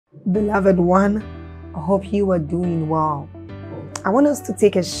Beloved one, I hope you are doing well. I want us to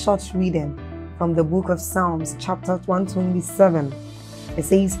take a short reading from the book of Psalms, chapter 127. It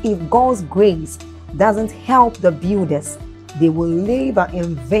says, if God's grace doesn't help the builders, they will labor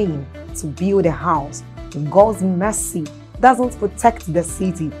in vain to build a house. If God's mercy doesn't protect the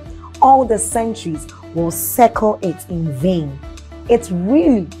city, all the centuries will circle it in vain. It's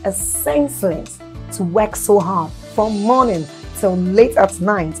really senseless to work so hard from morning till late at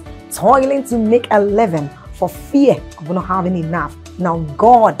night, toiling to make a living for fear of not having enough. Now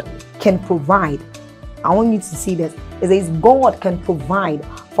God can provide. I want you to see this. It says God can provide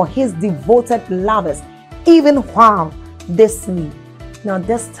for his devoted lovers even while they sleep. Now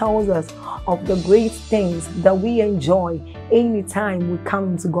this tells us of the great things that we enjoy anytime we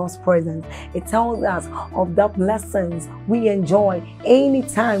come into God's presence. It tells us of the blessings we enjoy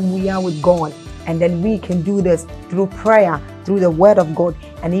anytime we are with God. And then we can do this through prayer, through the word of God,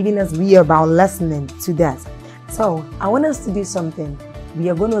 and even as we are about listening to that. So I want us to do something. We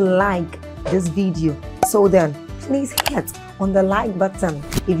are going to like this video. So then please hit on the like button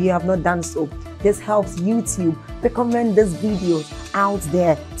if you have not done so. This helps YouTube recommend these videos out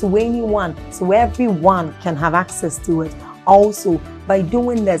there to anyone, so everyone can have access to it. Also, by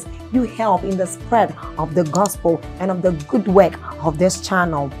doing this, you help in the spread of the gospel and of the good work of this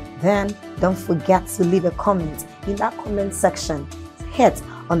channel. Then don't forget to leave a comment in that comment section. Hit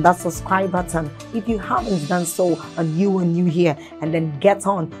on that subscribe button if you haven't done so and you are new here, and then get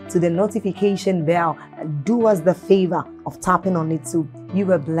on to the notification bell and do us the favor of tapping on it too.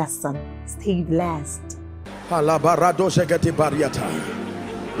 You are blessed. Stay blessed.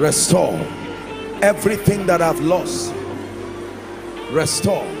 Restore everything that I've lost.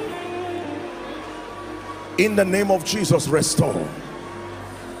 Restore in the name of Jesus. Restore.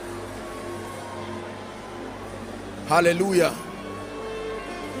 Hallelujah.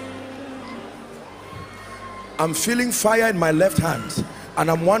 I'm feeling fire in my left hand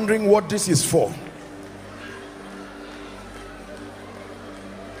and I'm wondering what this is for.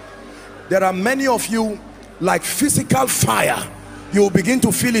 There are many of you, like physical fire, you will begin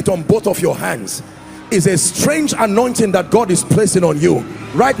to feel it on both of your hands. It's a strange anointing that God is placing on you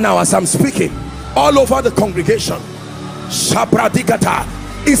right now as I'm speaking, all over the congregation. Shabradikata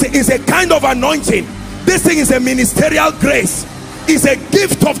is a kind of anointing. This thing is a ministerial grace. It's a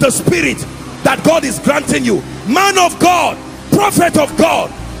gift of the Spirit that God is granting you. Man of God, prophet of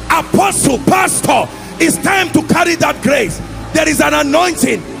God, apostle, pastor, it's time to carry that grace. There is an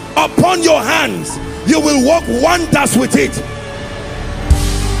anointing upon your hands. You will work wonders with it.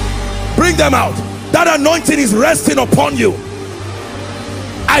 Bring them out. That anointing is resting upon you.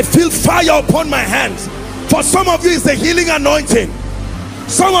 I feel fire upon my hands. For some of you, it's a healing anointing.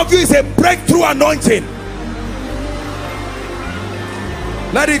 Some of you, it's a breakthrough anointing.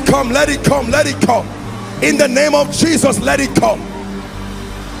 Let it come, let it come, let it come. In the name of Jesus, let it come.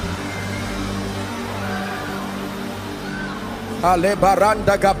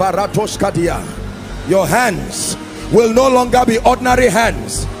 Your hands will no longer be ordinary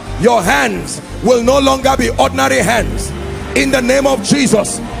hands. Your hands will no longer be ordinary hands. In the name of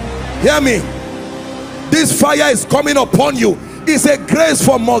Jesus. Hear me. This fire is coming upon you. It's a grace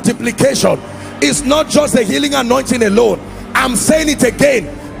for multiplication. It's not just a healing anointing alone. I'm saying it again.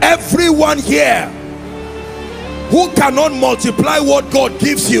 Everyone here who cannot multiply what God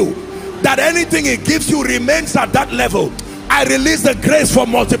gives you, that anything he gives you remains at that level, I release the grace for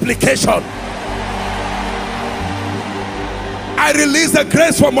multiplication. I release the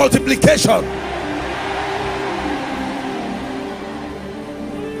grace for multiplication.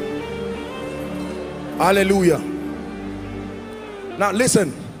 Hallelujah. Now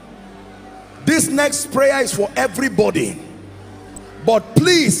listen, this next prayer is for everybody, but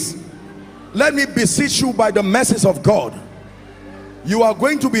please let me beseech you by the mercies of God, you are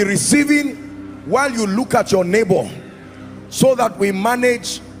going to be receiving while you look at your neighbor, so that we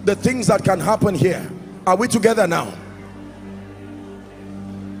manage the things that can happen here. Are we together now?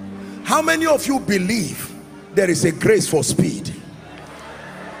 How many of you believe there is a grace for speed?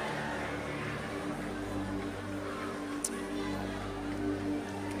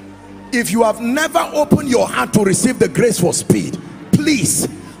 If you have never opened your heart to receive the grace for speed, please,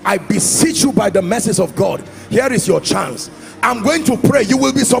 I beseech you by the mercies of God, here is your chance. I'm going to pray. You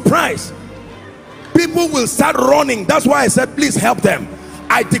will be surprised. People will start running. That's why I said please help them.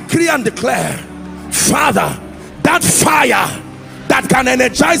 I decree and declare, Father, that fire that can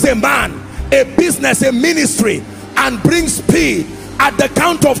energize a man, a business, a ministry, and bring speed, at the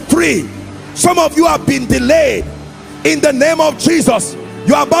count of 3. Some of you have been delayed. In the name of Jesus,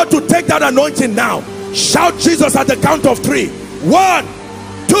 you are about to take that anointing now. Shout Jesus at the count of 3. 1,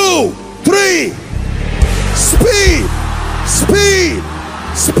 2,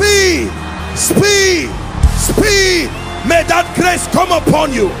 Speed, speed, speed. May that grace come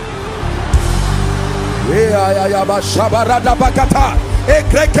upon you.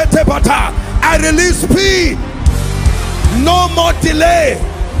 I release speed. No more delay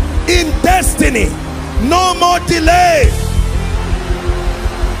in destiny. No more delay.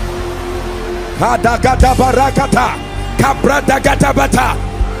 I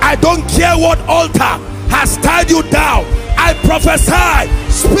don't care what altar has tied you down. I prophesy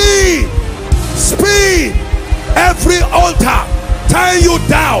speed, speed. Every altar tying you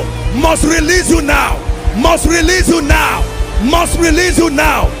down must release you now, must release you now, must release you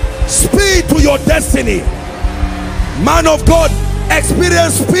now. Speed to your destiny. Man of God,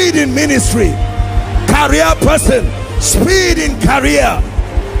 experience speed in ministry. Career person, speed in career.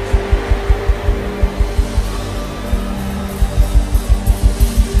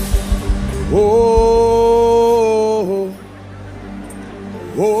 Oh,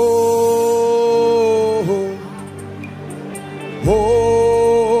 oh, oh, oh,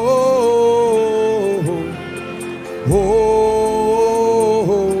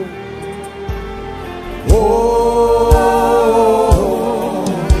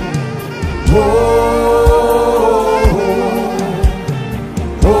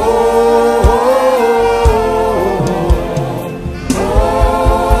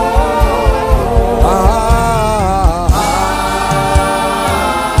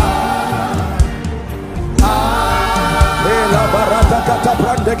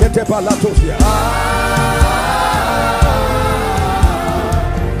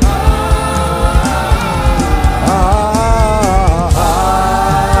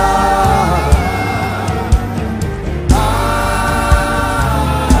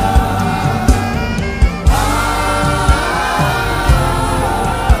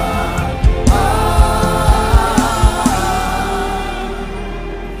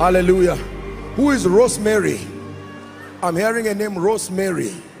 hallelujah. Who is Rosemary? I'm hearing a name,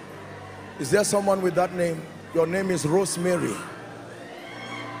 Rosemary. Is there someone with that name? Your name is Rosemary.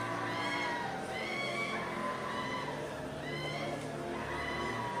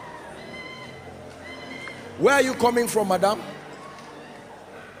 Where are you coming from, madam?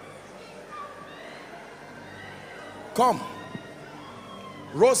 Come.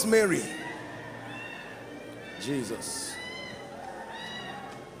 Rosemary. Jesus.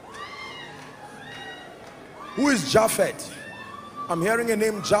 Who is Japhet? I'm hearing a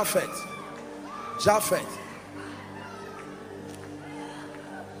name, Japhet. Japhet.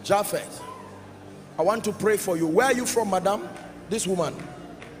 Japhet. I want to pray for you. Where are you from, madam? This woman.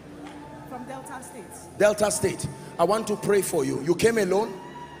 From Delta State. Delta State. I want to pray for you. You came alone? My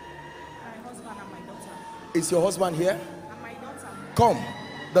husband and my daughter. Is your husband here? And my daughter. Come.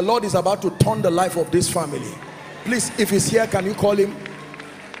 The Lord is about to turn the life of this family. Please, if he's here, can you call him?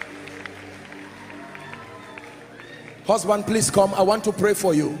 Husband, please come. I want to pray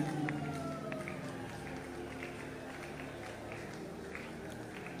for you.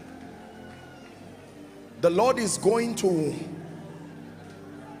 The Lord is going to...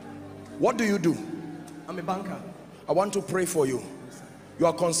 What do you do? I'm a banker. I want to pray for you. Yes, sir. You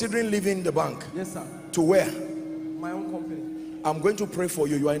are considering leaving the bank? Yes, sir. To where? My own company. I'm going to pray for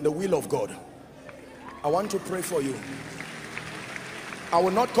you. You are in the will of God. I want to pray for you. I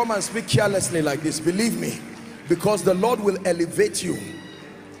will not come and speak carelessly like this. Believe me. Because the Lord will elevate you.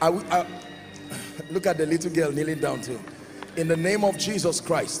 Look at the little girl kneeling down too. In the name of Jesus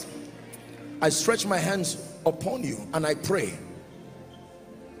Christ, I stretch my hands upon you and I pray.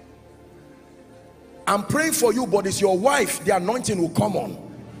 I'm praying for you, but it's your wife the anointing will come on.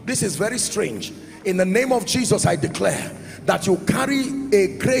 This is very strange. In the name of Jesus, I declare that you carry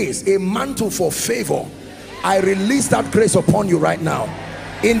a grace, a mantle for favor. I release that grace upon you right now.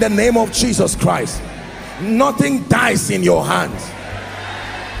 In the name of Jesus Christ. Nothing dies in your hands.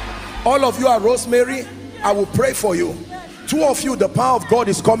 All of you are Rosemary. I will pray for you. Two of you, the power of God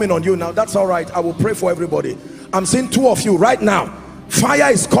is coming on you now. That's all right. I will pray for everybody. I'm seeing two of you right now.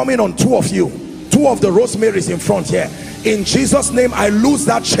 Fire is coming on two of you. Two of the Rosemarys in front here. In Jesus' name, I lose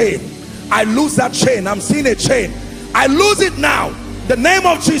that chain. I lose that chain. I'm seeing a chain. I lose it now. The name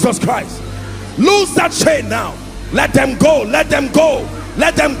of Jesus Christ. Lose that chain now. Let them go. Let them go.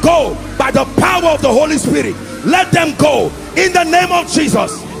 Let them go by the power of the Holy Spirit. Let them go in the name of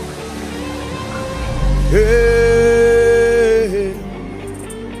Jesus. Hey,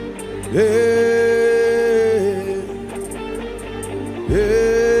 hey,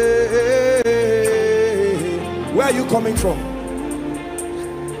 hey. Where are you coming from?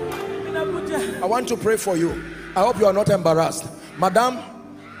 I want to pray for you. I hope you are not embarrassed. Madam,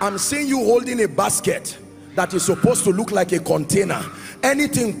 I'm seeing you holding a basket that is supposed to look like a container,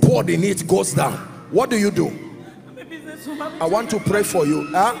 anything poured in it goes down. What do? I'm a businesswoman. I want to pray for you.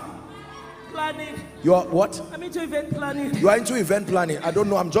 Planning. You are what? I'm into event planning. You are into event planning. I don't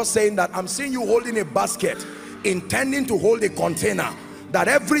know. I'm just saying that I'm seeing you holding a basket, intending to hold a container, that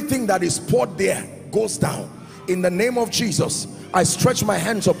everything that is poured there goes down. In the name of Jesus, I stretch my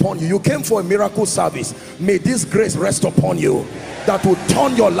hands upon you. You came for a miracle service. May this grace rest upon you that will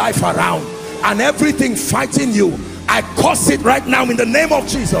turn your life around, and everything fighting you, I curse it right now in the name of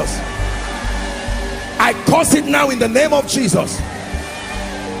Jesus. I curse it now in the name of Jesus.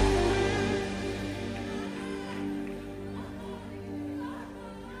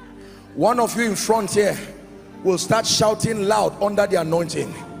 One of you in front here will start shouting loud under the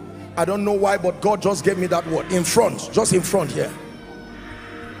anointing. I don't know why, but God just gave me that word. In front, just in front here.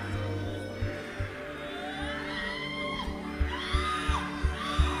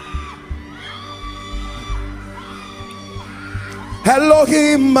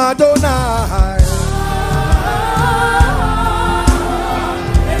 Elohim Adonai.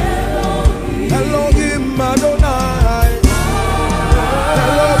 Elohim Adonai.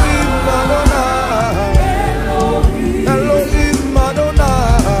 Elohim Adonai. Elohim Adonai.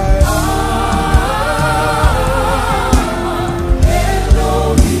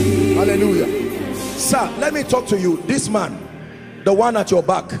 Hallelujah. Sir, let me talk to you. This man, the one at your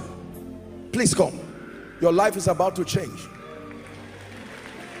back, please come. Your life is about to change.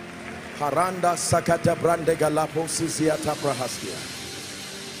 Haranda sakata brande galapo siziata prahaskia.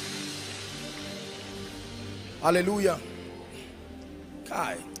 Hallelujah.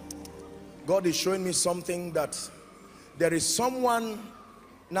 Kai. God is showing me something, that there is someone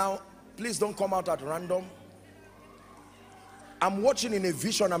now. Please don't come out at random. I'm watching in a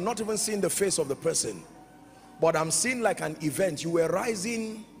vision. I'm not even seeing the face of the person, but I'm seeing like an event. You were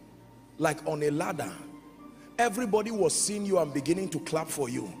rising like on a ladder. Everybody was seeing you and beginning to clap for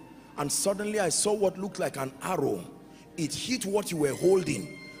you. And suddenly I saw what looked like an arrow. It hit what you were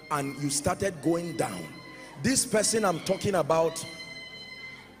holding and you started going down. This person I'm talking about,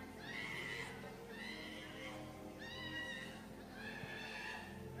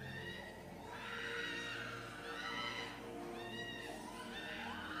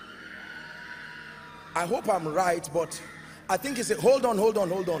 I hope I'm right, but I think it's a, hold on.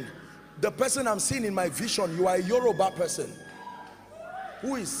 The person I'm seeing in my vision, you are a Yoruba person.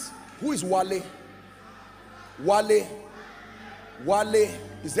 Who is Wale? Wale,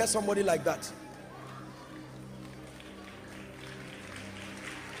 is there somebody like that?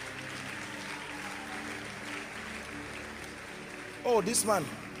 Oh, this man,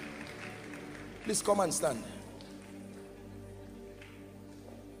 please come and stand.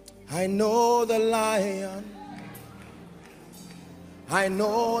 I know the lion, I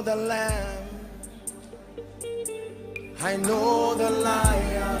know the lamb, I know the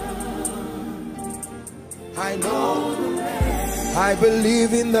lion, I know the lamb. I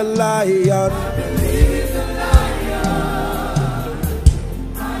believe in the lion, I believe the lion,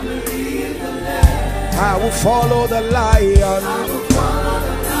 I believe the lamb. I will follow the lion, I will follow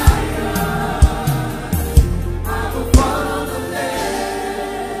the lion, I will follow the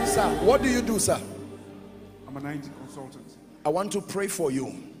lamb. Sir, what do you do, sir? I'm an IT consultant. I want to pray for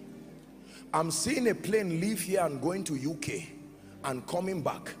you. I'm seeing a plane leave here and going to UK and coming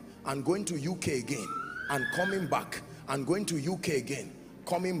back and going to UK again and coming back and going to UK again,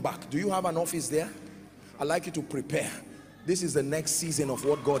 coming back. Do you have an office there? I'd like you to prepare. This is the next season of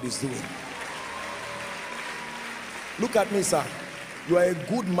what God is doing. Look at me, sir. You are a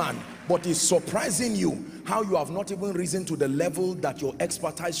good man, but it's surprising you how you have not even risen to the level that your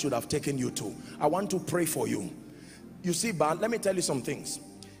expertise should have taken you to. I want to pray for you. You see, but let me tell you some things.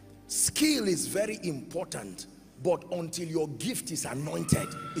 Skill is very important, but until your gift is anointed,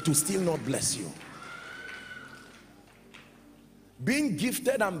 it will still not bless you. Being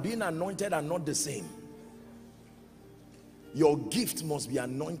gifted and being anointed are not the same. Your gift must be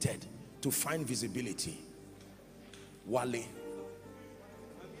anointed to find visibility. Wale.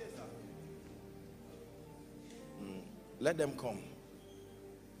 Let them come.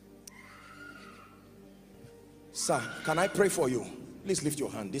 Sir, can I pray for you? Please lift your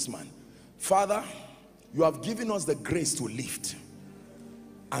hand, this man. Father, you have given us the grace to lift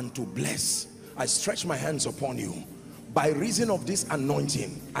and to bless. I stretch my hands upon you. By reason of this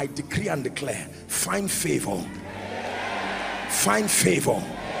anointing, I decree and declare, find favor. Find favor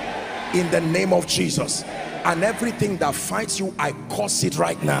in the name of Jesus. And everything that fights you, I curse it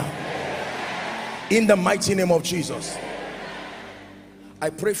right now. In the mighty name of Jesus. I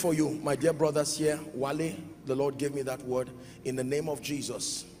pray for you, my dear brothers here. Wale, the Lord gave me that word. In the name of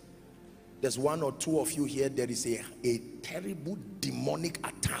Jesus, There's one or two of you here, there is a terrible demonic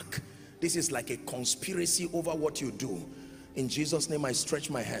attack. This is like a conspiracy over what you do. In Jesus' name, I stretch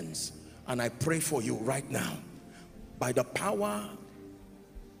my hands and I pray for you right now. By the power,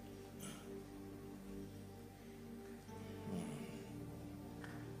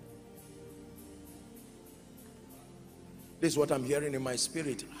 this is what I'm hearing in my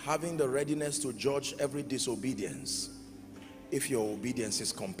spirit, having the readiness to judge every disobedience if your obedience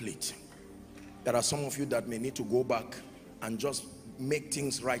is complete. There are some of you that may need to go back and just make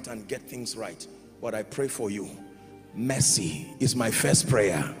things right and get things right. But I pray for you. Mercy is my first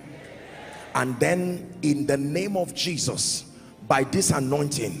prayer. And then in the name of Jesus, by this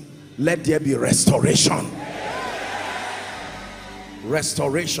anointing, let there be restoration.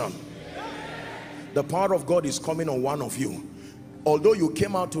 Restoration. The power of God is coming on one of you. Although you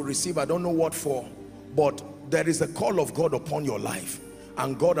came out to receive, I don't know what for, but there is a call of God upon your life.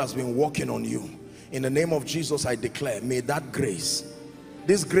 And God has been working on you. In the name of Jesus, I declare, may that grace,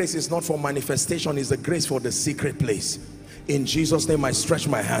 this grace is not for manifestation, it's a grace for the secret place. In Jesus' name, I stretch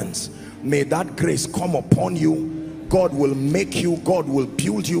my hands. May that grace come upon you. God will make you, God will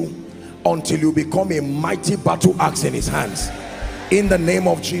build you until you become a mighty battle axe in his hands. In the name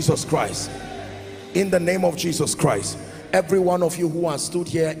of Jesus Christ. In the name of Jesus Christ. Every one of you who has stood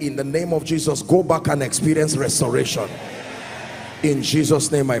here, in the name of Jesus, go back and experience restoration. In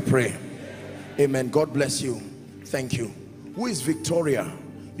Jesus' name I pray. Amen. God bless you. Thank you. Who is Victoria?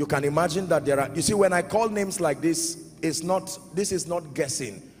 You can imagine that there are, you see, when I call names like this, this is not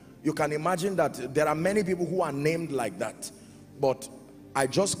guessing. You can imagine that there are many people who are named like that, but I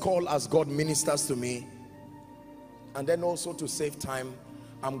just call as God ministers to me. And then also, to save time,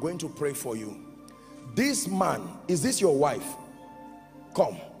 I'm going to pray for you. This man, is this your wife?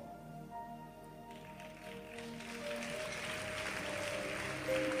 Come.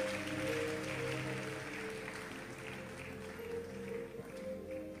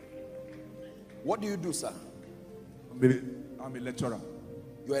 What do you do, sir? I'm a lecturer.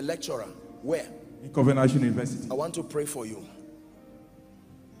 You're a lecturer. Where? In Covenant University. I want to pray for you.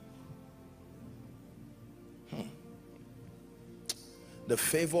 The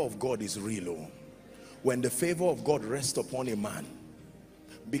favor of God is real. When the favor of God rests upon a man,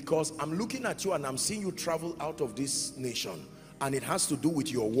 because I'm looking at you and I'm seeing you travel out of this nation, and it has to do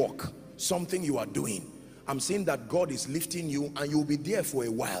with your work, something you are doing. I'm seeing that God is lifting you, and you'll be there for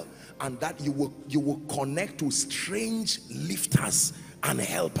a while, and that you will connect to strange lifters and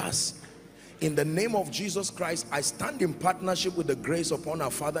helpers. In the name of Jesus Christ, I stand in partnership with the grace upon our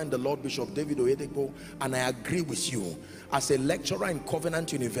Father and the Lord Bishop David Oyedepo, and I agree with you as a lecturer in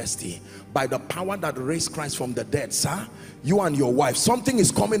Covenant University, by the power that raised Christ from the dead, sir, you and your wife, something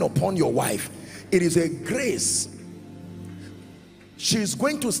is coming upon your wife. It is a grace. She's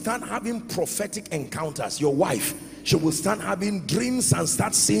going to start having prophetic encounters. Your wife, she will start having dreams and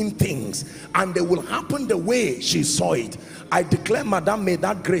start seeing things, and they will happen the way she saw it. I declare, madam, may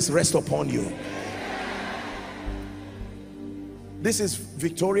that grace rest upon you. This is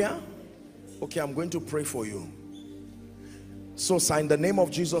Victoria. Okay, I'm going to pray for you. So, sir, in the name of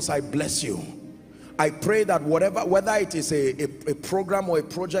Jesus, I bless you. I pray that whether it is a program or a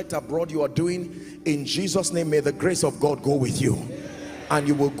project abroad you are doing, in Jesus' name, may the grace of God go with you, and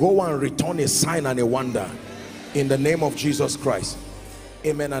you will go and return a sign and a wonder in the name of Jesus Christ.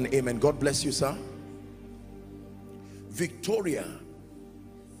 Amen and amen. God bless you, sir. Victoria,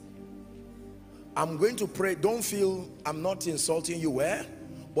 I'm going to pray. Don't feel I'm not insulting you,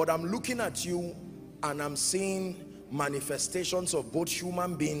 but I'm looking at you and I'm seeing manifestations of both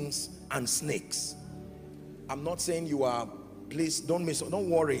human beings and snakes. I'm not saying you are, please don't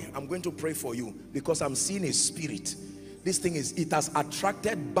worry. I'm going to pray for you because I'm seeing a spirit. This thing is, it has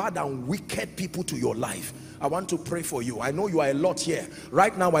attracted bad and wicked people to your life. I want to pray for you. I know you are a lot here.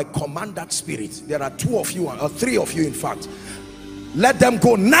 Right now, I command that spirit. There are 2 of you, or 3 of you in fact. Let them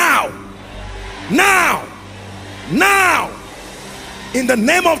go now. Now. Now. In the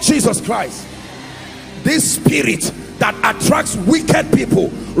name of Jesus Christ. This spirit that attracts wicked people,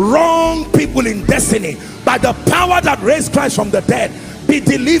 wrong people in destiny, by the power that raised Christ from the dead, be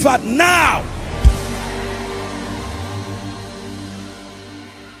delivered now.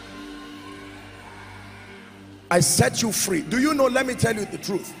 I set you free. Do you know, let me tell you the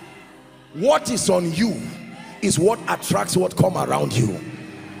truth. What is on you is what attracts what come around you.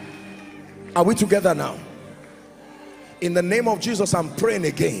 Are we together now? In the name of Jesus, I'm praying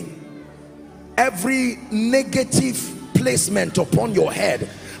again. Every negative placement upon your head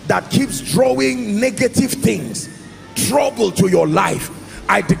that keeps drawing negative things, trouble to your life,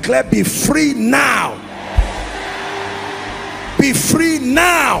 I declare, be free now. Be free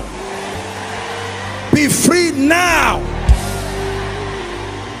now. Be free now.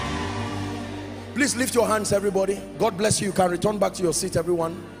 Please lift your hands, everybody. God bless you. You can return back to your seat,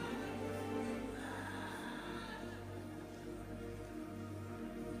 everyone.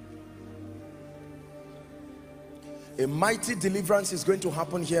 A mighty deliverance is going to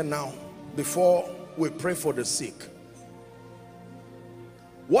happen here now before we pray for the sick.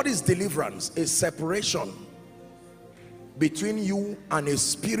 What is deliverance? A separation between you and a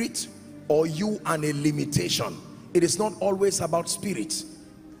spirit, or you and a limitation. It is not always about spirits.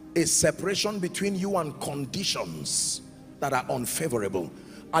 A separation between you and conditions that are unfavorable.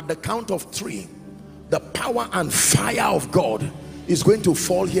 At the count of 3, the power and fire of God is going to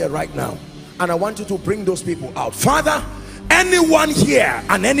fall here right now, and I want you to bring those people out. Father, anyone here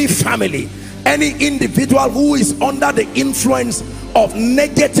and any family, any individual who is under the influence of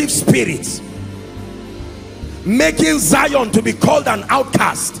negative spirits, making Zion to be called an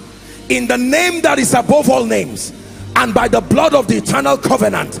outcast, in the name that is above all names, and by the blood of the eternal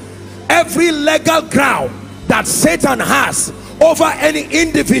covenant, every legal ground that Satan has over any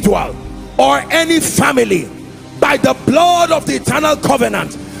individual or any family, by the blood of the eternal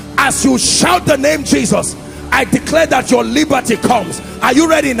covenant, as you shout the name Jesus, I declare that your liberty comes. Are you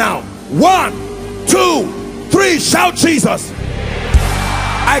ready now? 1, 2, 3, shout Jesus.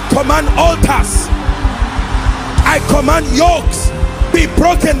 I command altars, I command yokes, be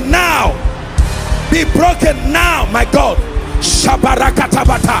broken now, be broken now, my God.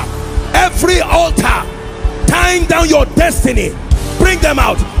 Shabarakatabata. Every altar tying down your destiny, bring them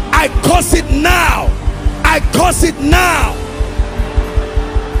out. I curse it now, I curse it now.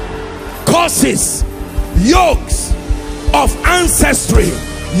 Curses, yokes of ancestry,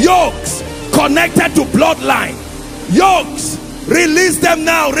 yokes connected to bloodline, yokes, release them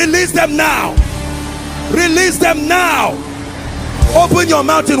now, release them now, release them now. Open your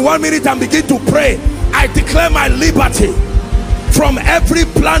mouth in 1 minute and begin to pray. I declare my liberty from every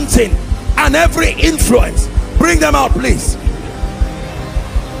planting and every influence. Bring them out, please.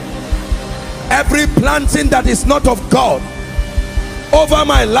 Every planting that is not of God over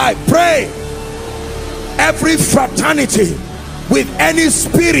my life, pray. Every fraternity with any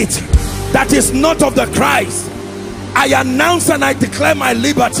spirit that is not of the Christ, I announce and I declare my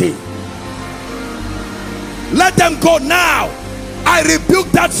liberty. Let them go now. I rebuke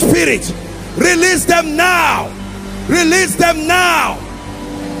that spirit. Release them now, release them now.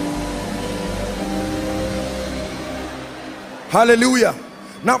 Hallelujah.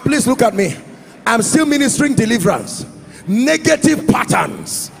 Now please look at me. I'm still ministering deliverance. Negative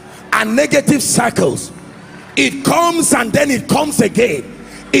patterns and negative cycles, it comes and then it comes again,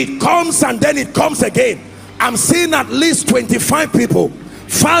 it comes and then it comes again. I'm seeing at least 25 people.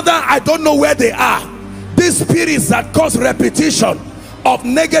 Father, I don't know where they are. These spirits that cause repetition of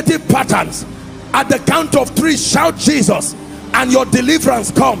negative patterns, at the count of 3, shout Jesus, and your deliverance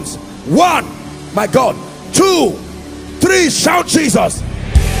comes. 1, my God. 2, 3, shout Jesus.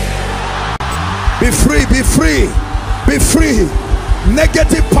 Be free, be free, be free.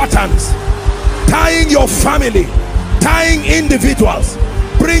 Negative patterns tying your family, tying individuals,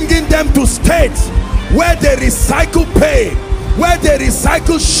 bringing them to states where they recycle pain, where they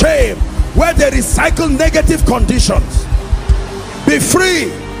recycle shame, where they recycle negative conditions. Be free.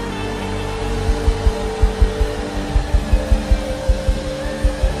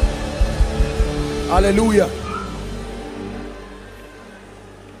 Hallelujah.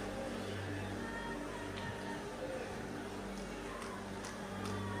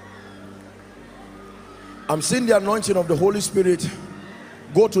 I'm seeing the anointing of the Holy Spirit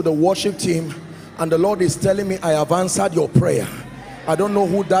go to the worship team, and the Lord is telling me, I have answered your prayer. I don't know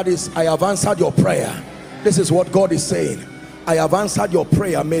who that is. I have answered your prayer. This is what God is saying. I have answered your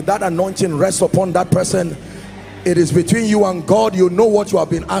prayer. May that anointing rest upon that person. It is between you and God. You know what you have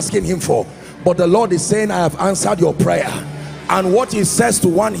been asking him for, but the Lord is saying, I have answered your prayer. And what he says to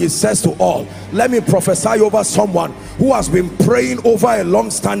one, he says to all. Let me prophesy over someone who has been praying over a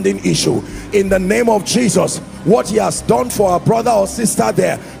long-standing issue. In the name of Jesus, what he has done for a brother or sister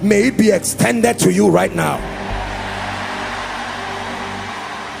there, may it be extended to you right now.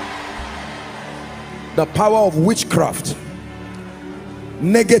 The power of witchcraft,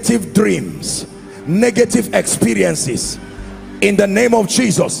 negative dreams, negative experiences, in the name of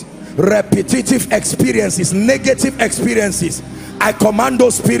Jesus, repetitive experiences, negative experiences, I command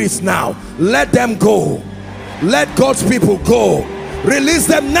those spirits now. Let them go. Let God's people go. Release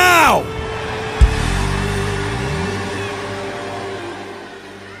them now.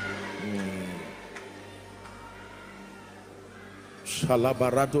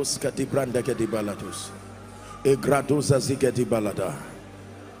 Shalabarados katibranda kedibalados. Egradoza zigedibalada.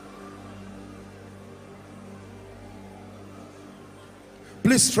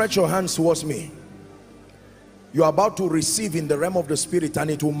 Please stretch your hands towards me. You are about to receive in the realm of the spirit, and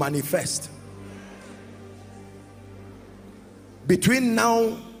it will manifest. Between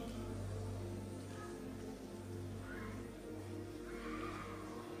now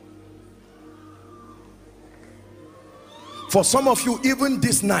for some of you, even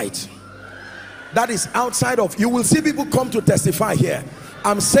this night, that is outside of, you will see people come to testify here.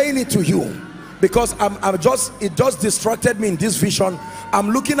 I'm saying it to you because it just distracted me in this vision.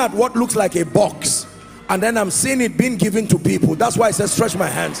 I'm looking at what looks like a box, and then I'm seeing it being given to people. That's why I said stretch my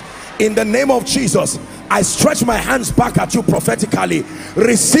hands. In the name of Jesus, I stretch my hands back at you prophetically.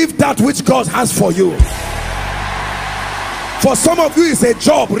 Receive that which God has for you. For some of you, it's a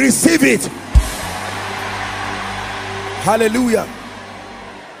job. Receive it. Hallelujah.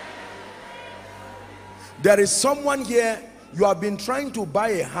 There is someone here, you have been trying to buy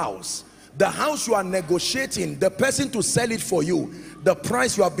a house. The house you are negotiating, the person to sell it for you, the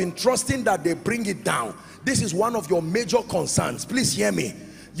price you have been trusting that they bring it down. This is one of your major concerns. Please hear me.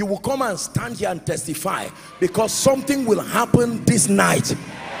 You will come and stand here and testify, because something will happen this night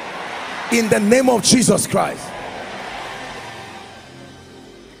in the name of Jesus Christ.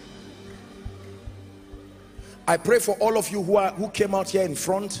 I pray for all of you who came out here in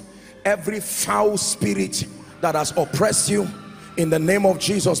front. Every foul spirit that has oppressed you, in the name of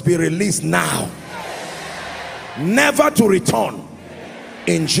Jesus, be released now, never to return.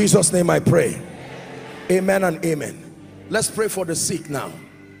 In Jesus' name I pray. Amen and amen. Let's pray for the sick now.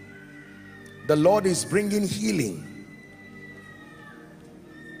 The Lord is bringing healing.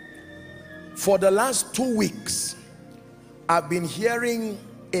 For the last 2 weeks, I've been hearing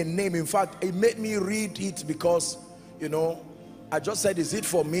a name. In fact, it made me read it because, you know, I just said, is it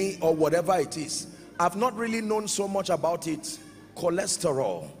for me or whatever it is? I've not really known so much about it.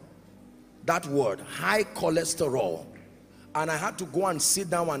 Cholesterol, that word, high cholesterol. And I had to go and sit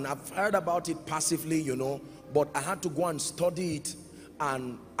down, and I've heard about it passively, you know, but I had to go and study it,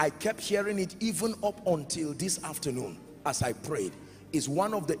 and I kept hearing it even up until this afternoon as I prayed. Is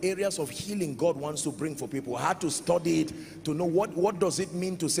one of the areas of healing God wants to bring for people. I had to study it to know what does it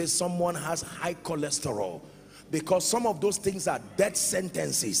mean to say someone has high cholesterol, because some of those things are death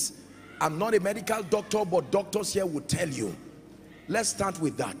sentences. I'm not a medical doctor, but doctors here will tell you. Let's start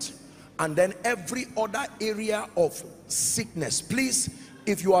with that, and then every other area of sickness. Please,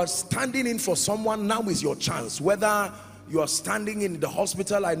 if you are standing in for someone, now is your chance. Whether you are standing in the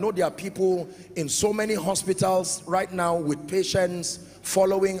hospital, I know there are people in so many hospitals right now with patients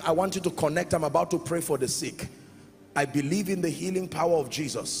following. I want you to connect. I'm about to pray for the sick. I believe in the healing power of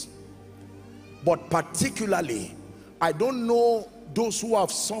Jesus, but particularly, I don't know those who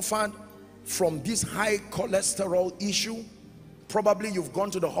have suffered from this high cholesterol issue. Probably you've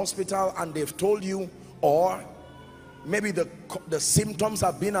gone to the hospital and they've told you, or maybe the symptoms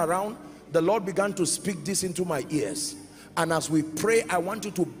have been around. The Lord began to speak this into my ears, and as we pray, I want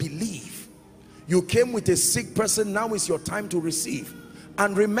you to believe. You came with a sick person, now is your time to receive.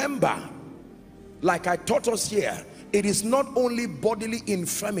 And remember, like I taught us here, it is not only bodily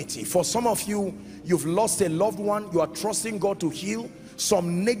infirmity. For some of you, you've lost a loved one, you are trusting God to heal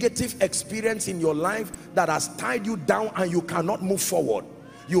some negative experience in your life that has tied you down and you cannot move forward.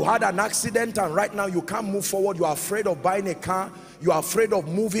 You had an accident and right now you can't move forward. You are afraid of buying a car, you are afraid of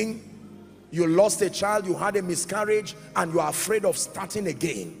moving. You lost a child, you had a miscarriage, and you are afraid of starting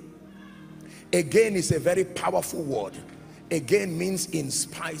again. Again is a very powerful word. Again means in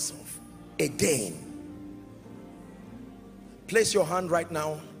spite of. Again. Place your hand right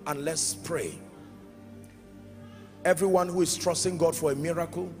now and let's pray. Everyone who is trusting God for a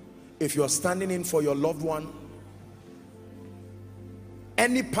miracle, if you are standing in for your loved one,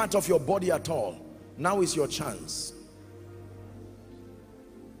 any part of your body at all, now is your chance.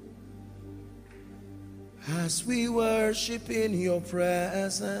 As we worship in your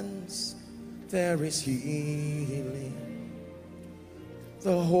presence, there is healing.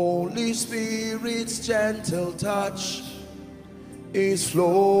 The Holy Spirit's gentle touch is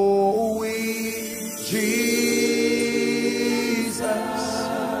flowing. Jesus,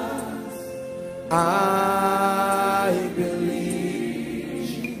 I believe.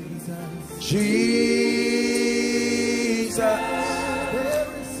 Jesus, there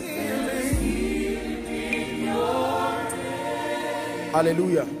is healing in your name.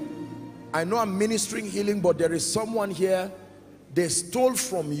 Hallelujah. I know I'm ministering healing, but there is someone here, they stole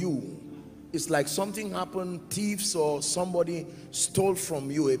from you. It's like something happened, thieves or somebody stole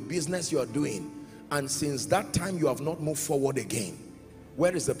from you a business you are doing, and since that time you have not moved forward again.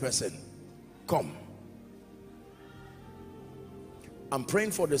 Where is the person? Come. I'm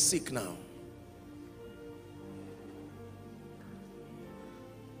praying for the sick now.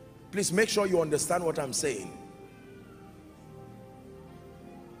 Please make sure you understand what I'm saying.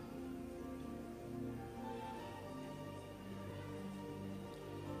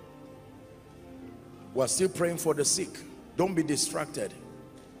 We're still praying for the sick. Don't be distracted.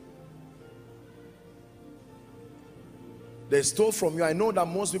 They stole from you. I know that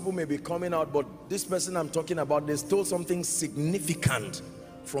most people may be coming out, but this person I'm talking about, they stole something significant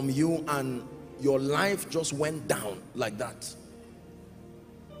from you and your life just went down like that.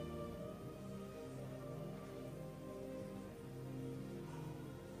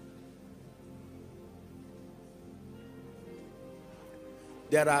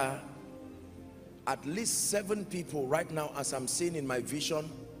 There are at least 7 people right now, as I'm seeing in my vision,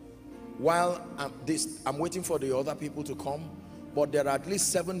 while I'm waiting for the other people to come, but there are at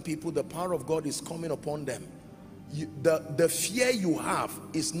least 7 people. The power of God is coming upon them. The fear you have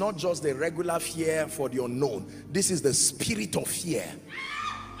is not just the regular fear for the unknown. This is the spirit of fear.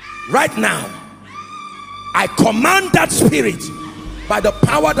 Right now, I command that spirit by the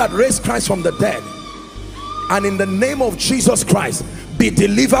power that raised Christ from the dead, and in the name of Jesus Christ, be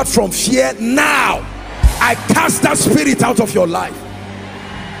delivered from fear now. I cast that spirit out of your life.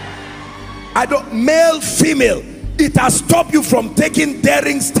 I don't, male, female, it has stopped you from taking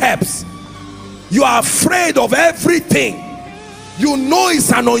daring steps. You are afraid of everything. You know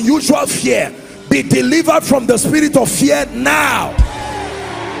it's an unusual fear. Be delivered from the spirit of fear now.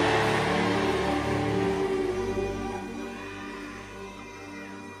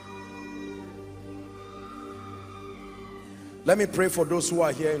 Let me pray for those who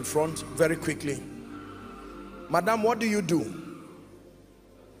are here in front very quickly. Madam, what do you do?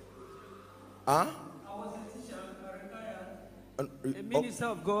 Huh? I was a teacher, I retired. A minister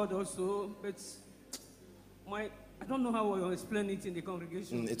of God also, but I don't know how I explain it in the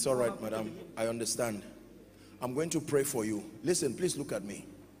congregation. It's all right, madam. I understand. I'm going to pray for you. Listen, please look at me.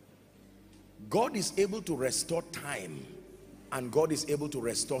 God is able to restore time, and God is able to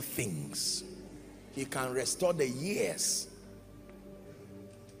restore things. He can restore the years,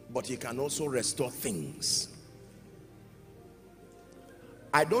 but he can also restore things.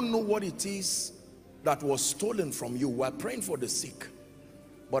 I don't know what it is that was stolen from you. We're praying for the sick,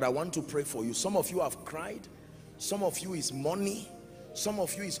 but I want to pray for you. Some of you have cried. Some of you is money. Some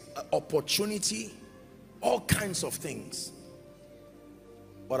of you is opportunity. All kinds of things.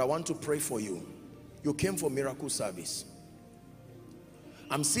 But I want to pray for you. You came for miracle service.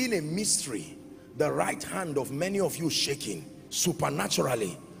 I'm seeing a mystery. The right hand of many of you shaking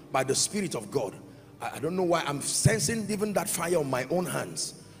supernaturally by the Spirit of God. I don't know why I'm sensing even that fire on my own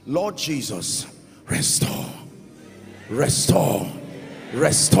hands. Lord Jesus, restore, restore,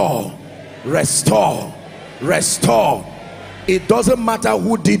 restore, restore, restore. It doesn't matter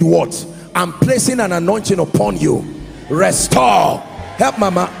who did what. I'm placing an anointing upon you. Restore. Help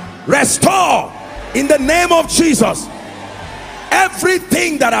mama. Restore in the name of Jesus.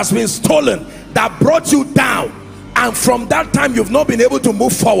 Everything that has been stolen, that brought you down, and from that time you've not been able to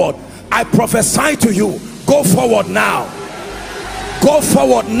move forward, I prophesy to you, go forward now. Go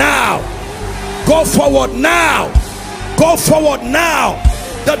forward now. Go forward now. Go forward now.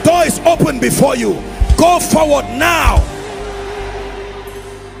 The door is open before you. Go forward now.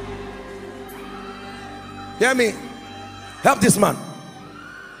 Hear me. Help this man.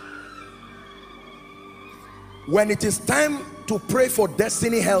 When it is time to pray for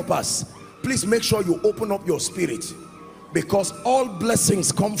destiny helpers, please make sure you open up your spirit, because all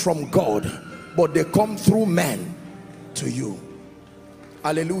blessings come from God, but they come through men to you.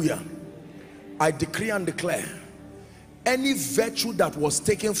 Hallelujah. I decree and declare, any virtue that was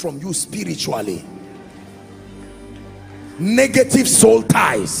taken from you spiritually, negative soul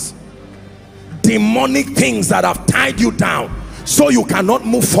ties, demonic things that have tied you down so you cannot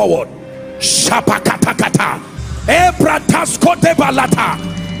move forward,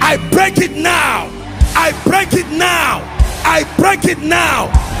 I break it now. I break it now. I break it now.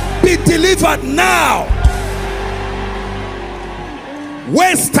 Be delivered now.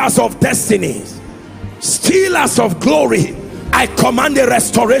 Wasters of destinies, stealers of glory, I command a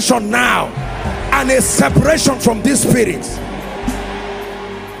restoration now and a separation from these spirits.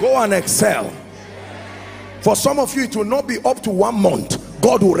 Go and excel. For some of you, it will not be up to 1 month.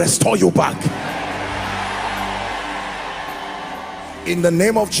 God will restore you back. In the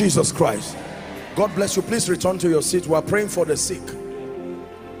name of Jesus Christ. God bless you. Please return to your seat. We are praying for the sick.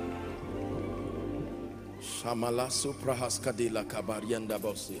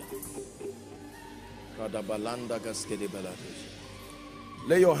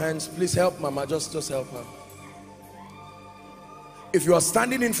 Lay your hands. Please help mama. Just help her. If you are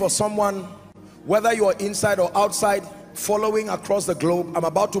standing in for someone, whether you are inside or outside, following across the globe, I'm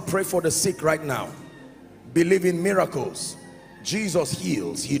about to pray for the sick right now. Believe in miracles. Jesus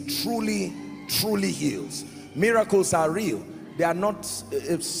heals. He truly, truly heals. Miracles are real. They are not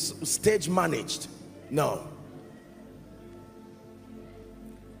stage managed. No.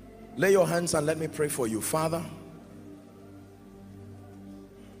 Lay your hands and let me pray for you. Father,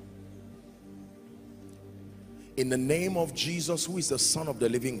 in the name of Jesus, who is the Son of the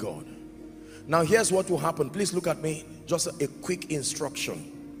living God. Now here's what will happen. Please look at me. Just a quick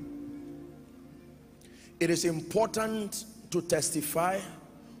instruction. It is important to testify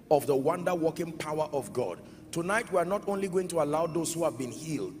of the wonder-working power of God. Tonight we are not only going to allow those who have been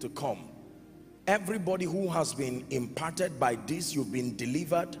healed to come. Everybody who has been imparted by this, you've been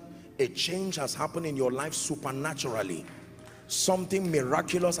delivered, a change has happened in your life supernaturally. Something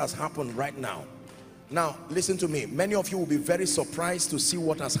miraculous has happened right now. Now listen to me. Many of you will be very surprised to see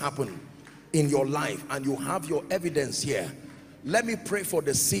what has happened in your life, and you have your evidence here. Let me pray for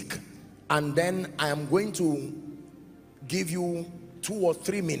the sick, and then I am going to give you 2 or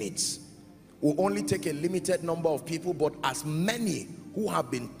 3 minutes. We'll only take a limited number of people, but as many who have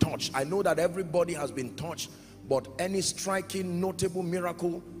been touched. I know that everybody has been touched, but any striking, notable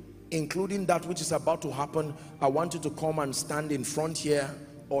miracle, including that which is about to happen, I want you to come and stand in front here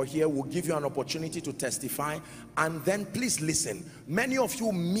or here. Will give you an opportunity to testify. And then please listen. Many of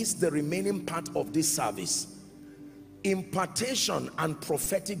you missed the remaining part of this service. Impartation and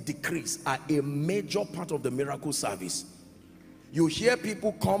prophetic decrees are a major part of the miracle service. You hear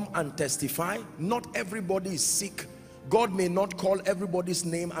people come and testify. Not everybody is sick. God may not call everybody's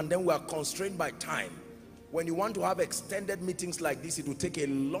name, and then we are constrained by time. When you want to have extended meetings like this, it will take a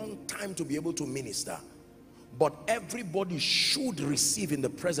long time to be able to minister. But everybody should receive in the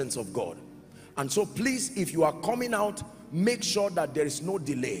presence of God. And so please, if you are coming out, make sure that there is no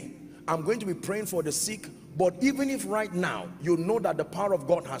delay. I'm going to be praying for the sick, but even if right now you know that the power of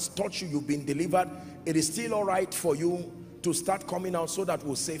God has touched you, you've been delivered, it is still all right for you to start coming out so that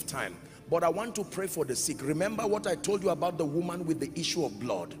we'll save time. But I want to pray for the sick. Remember what I told you about the woman with the issue of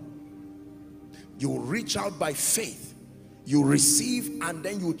blood. You reach out by faith, you receive, and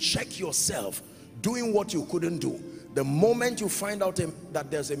then you check yourself doing what you couldn't do. The moment you find out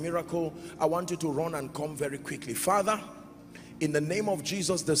that there's a miracle, I want you to run and come very quickly. Father, in the name of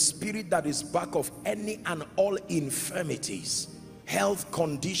Jesus, the spirit that is back of any and all infirmities, health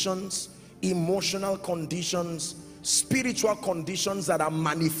conditions, emotional conditions, spiritual conditions that are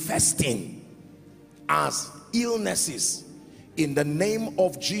manifesting as illnesses, in the name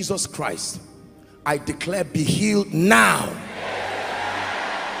of Jesus Christ, I declare, be healed now.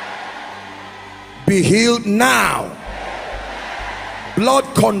 Be healed now. Blood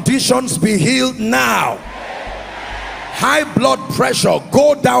conditions, be healed now. High blood pressure,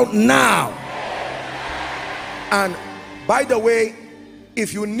 go down now. And by the way,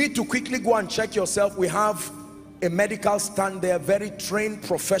 if you need to quickly go and check yourself, we have a medical stand there, very trained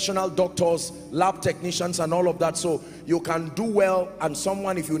professional doctors, lab technicians and all of that, so you can do well. And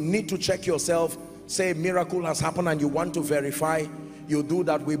someone, if you need to check yourself, say a miracle has happened and you want to verify, you do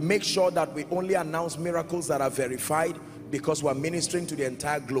that. We make sure that we only announce miracles that are verified, because we're ministering to the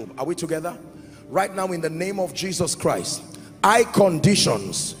entire globe. Are we together? Right now, in the name of Jesus Christ, eye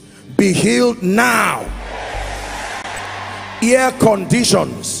conditions, be healed now. Ear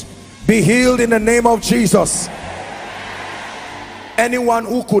conditions, be healed in the name of Jesus. Anyone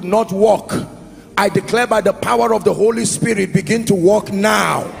who could not walk, I declare by the power of the Holy Spirit, begin to walk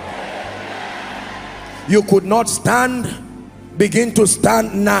now. You could not stand, begin to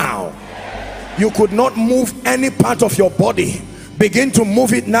stand now. You could not move any part of your body, begin to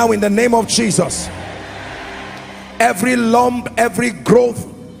move it now in the name of Jesus. Every lump, every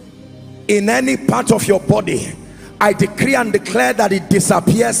growth in any part of your body, I decree and declare that it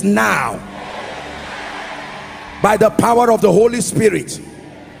disappears now by the power of the Holy Spirit.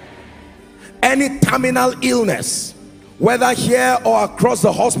 Any terminal illness, whether here or across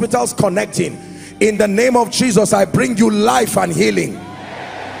the hospitals connecting, in the name of Jesus, I bring you life and healing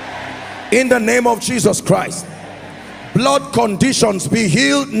in the name of Jesus Christ. Blood conditions, be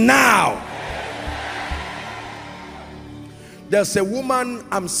healed now. There's a woman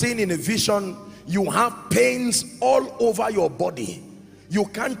I'm seeing in a vision. You have pains all over your body. You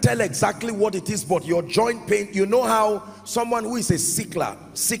can't tell exactly what it is, but your joint pain, you know how someone who is a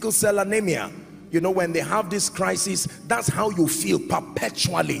sickle cell anemia, you know, when they have this crisis, that's how you feel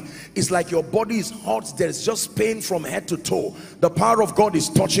perpetually. It's like your body is hot, there's just pain from head to toe. The power of God is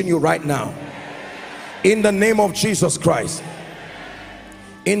touching you right now in the name of Jesus Christ.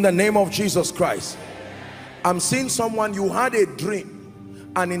 In the name of Jesus Christ. I'm seeing someone, you had a dream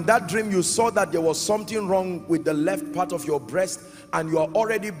and in that dream you saw that there was something wrong with the left part of your breast, and you are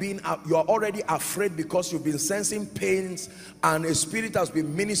already afraid because you've been sensing pains, and a spirit has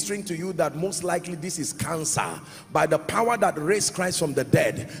been ministering to you that most likely this is cancer. By the power that raised Christ from the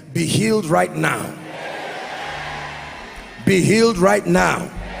dead, be healed right now. Be healed right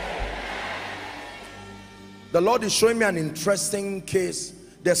now. The Lord is showing me an interesting case.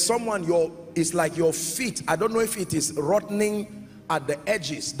 There's someone, it's like your feet, I don't know if it is rotting at the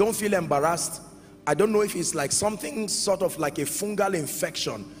edges. Don't feel embarrassed. I don't know if it's like something sort of like a fungal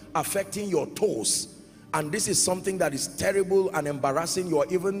infection affecting your toes, and this is something that is terrible and embarrassing. You are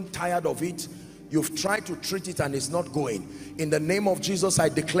even tired of it. You've tried to treat it and it's not going. In the name of Jesus, I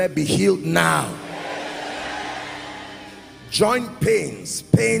declare, be healed now. Joint pains,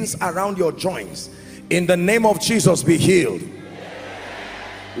 pains around your joints, in the name of Jesus, be healed.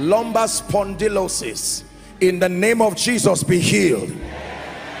 Lumbar spondylosis, in the name of Jesus, be healed.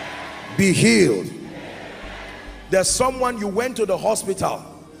 Be healed. There's someone, you went to the hospital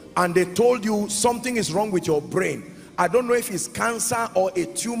and they told you something is wrong with your brain. I don't know if it's cancer or a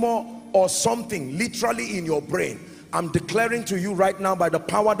tumor or something literally in your brain. I'm declaring to you right now, by the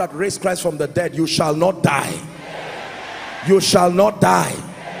power that raised Christ from the dead, you shall not die. You shall not die.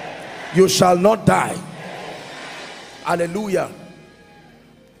 You shall not die. Hallelujah.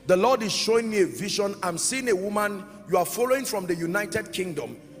 The Lord is showing me a vision. I'm seeing a woman, you are following from the United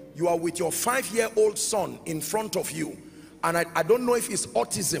Kingdom. You are with your 5-year-old son in front of you, and I don't know if it's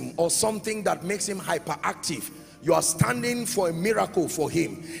autism or something that makes him hyperactive. You are standing for a miracle for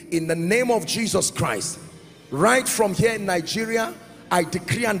him. In the name of Jesus Christ, right from here in Nigeria, I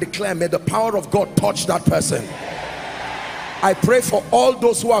decree and declare, may the power of God touch that person. I pray for all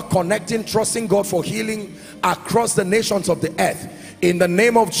those who are connecting, trusting God for healing across the nations of the earth. In the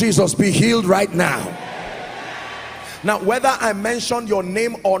name of Jesus, be healed right now. Now, whether I mention your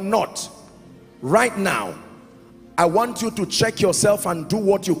name or not, right now, I want you to check yourself and do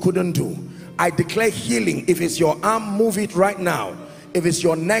what you couldn't do. I declare healing. If it's your arm, move it right now. If it's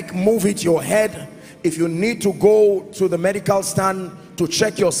your neck, move it. Your head. If you need to go to the medical stand to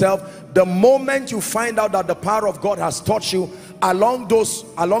check yourself, the moment you find out that the power of God has touched you,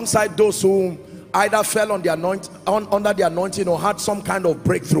 alongside those who either fell on the under the anointing or had some kind of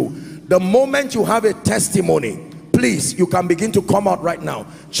breakthrough, the moment you have a testimony, please, you can begin to come out right now.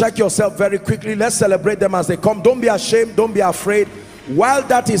 Check yourself very quickly. Let's celebrate them as they come. Don't be ashamed. Don't be afraid. While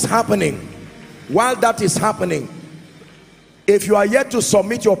that is happening, if you are yet to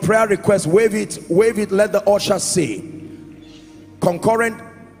submit your prayer request, wave it, let the ushers see. Concurrent.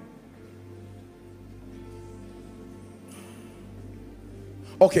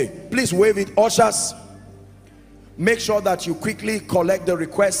 Okay, please wave it, ushers. Make sure that you quickly collect the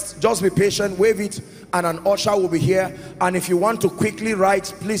request. Just be patient, wave it, and an usher will be here. And if you want to quickly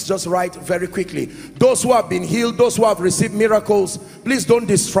write, please just write very quickly. Those who have been healed, those who have received miracles, please don't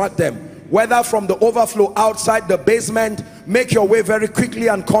distract them. Whether from the overflow outside the basement, make your way very quickly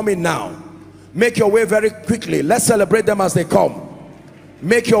and come in now. Make your way very quickly. Let's celebrate them as they come.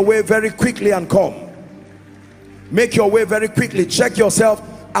 Make your way very quickly and come. Make your way very quickly. Check yourself.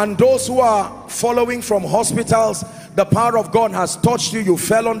 And those who are following from hospitals, the power of God has touched you. You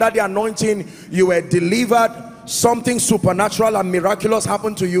fell under the anointing. You were delivered. Something supernatural and miraculous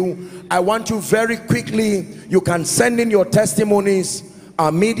happened to you. I want you very quickly. You can send in your testimonies.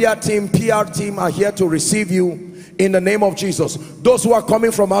 Our media team, PR team are here to receive you in the name of Jesus. Those who are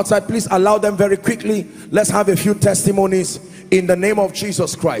coming from outside, please allow them very quickly. Let's have a few testimonies in the name of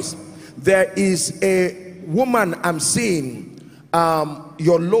Jesus Christ. There is a woman I'm seeing.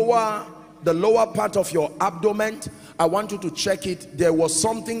 The lower part of your abdomen, I want you to check it. There was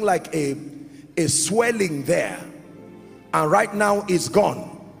something like a swelling there, and right now it's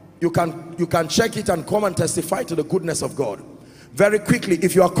gone. You can check it and come and testify to the goodness of God very quickly.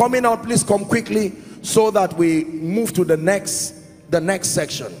 If you are coming out, please come quickly so that we move to the next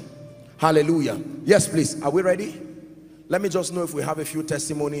section. Hallelujah. Yes, please. Are we ready? Let me just know if we have a few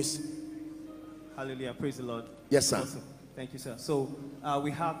testimonies. Hallelujah. Praise the Lord. Yes, sir. Awesome. Thank you, sir. So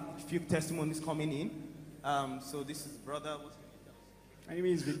we have a few testimonies coming in. So this is brother. My name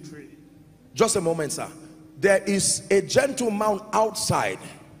is Victory. Just a moment, sir. There is a gentleman outside.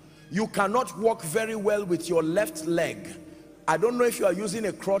 You cannot walk very well with your left leg. I don't know if you are using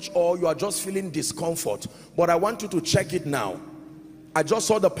a crutch or you are just feeling discomfort, but I want you to check it now. I just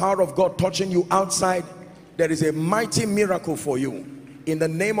saw the power of God touching you outside. There is a mighty miracle for you in the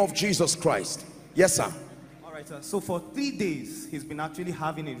name of Jesus Christ. Yes, sir. All right, sir. So for 3 days, he's been actually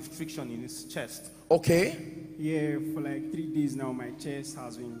having a restriction in his chest. Okay. Yeah, for like 3 days now, my chest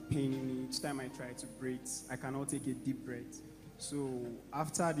has been paining me. Each time I try to breathe, I cannot take a deep breath. So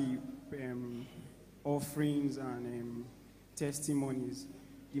after the offerings and testimonies,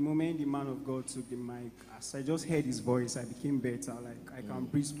 the moment the man of God took the mic, as I just heard his voice, I became better. Like I can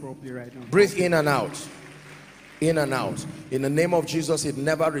breathe properly right now. Breathe in and out. In and out. In the name of Jesus, it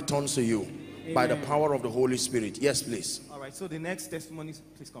never returns to you. Amen. By the power of the Holy Spirit. Yes, please. All right, so the next testimony,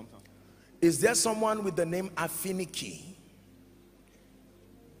 please come down. Is there someone with the name Affiniki?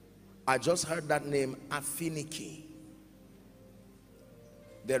 I just heard that name, Affiniki.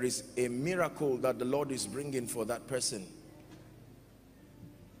 There is a miracle that the Lord is bringing for that person.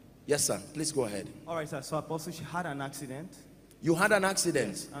 Yes, sir. Please go ahead. All right, sir. So Apostle, she had an accident. You had an accident?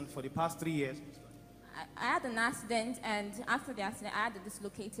 Yes, and for the past 3 years. I had an accident, and after the accident, I had a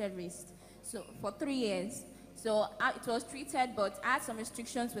dislocated wrist. So for 3 years. So it was treated, but I had some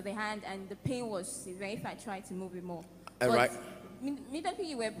restrictions with the hand, and the pain was severe if I tried to move it more. All right. Immediately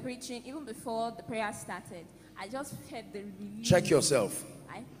you were preaching, even before the prayer started, I just felt the relief. Check yourself.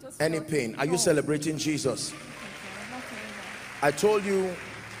 Any pain? Are you celebrating Jesus? I told you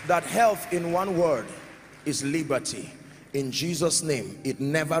that health in one word is liberty. In Jesus' name, it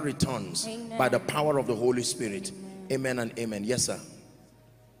never returns. Amen. By the power of the Holy Spirit. Amen, and amen. Yes, sir.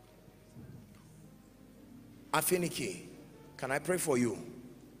 Afiniki, can I pray for you?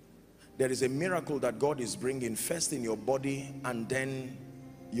 There is a miracle that God is bringing first in your body and then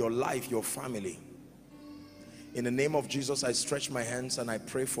your life, your family. In the name of Jesus, I stretch my hands and I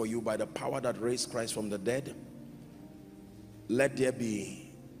pray for you by the power that raised Christ from the dead. Let there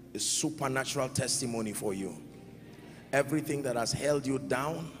be a supernatural testimony for you. Everything that has held you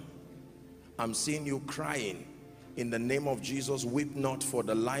down, I'm seeing you crying. In the name of Jesus, weep not, for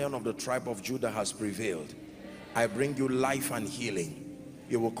the Lion of the tribe of Judah has prevailed. I bring you life and healing.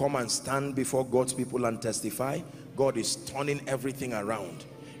 You will come and stand before God's people and testify. God is turning everything around.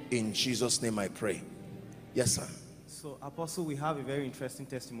 In Jesus' name I pray. Yes, sir. So, Apostle, we have a very interesting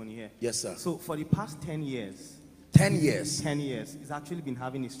testimony here. Yes, sir. So, for the past 10 years. 10 years? 10 years. He's actually been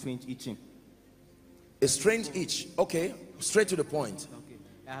having a strange itching. A strange itch. Okay. Straight to the point. Okay.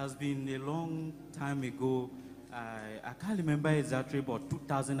 It has been a long time ago. I can't remember exactly, but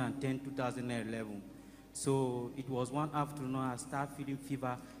 2010, 2011. So it was one afternoon, I started feeling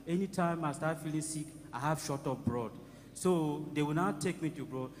fever. Anytime I start feeling sick, I have short of blood. So they will now take me to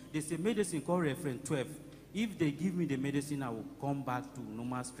blood. There's a medicine called Reference 12. If they give me the medicine, I will come back to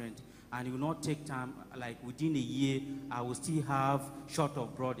normal strength. And it will not take time, like within a year, I will still have short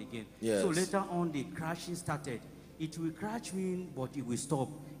of blood again. Yes. So later on, the crashing started. It will crash me, but it will stop.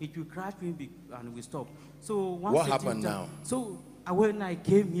 It will crash me and it will stop. So once what happened now? So when I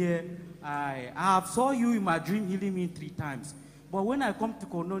came here, I have saw you in my dream healing me 3 times. But when I come to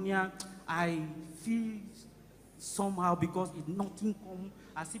Koinonia, I feel somehow because it's nothing come.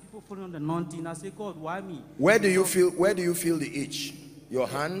 I see people falling on the anointing. I say, God, why me? Where do you feel the itch? Your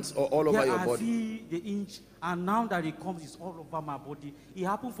hands or all over your body? I feel the itch, and now that it comes, it's all over my body. It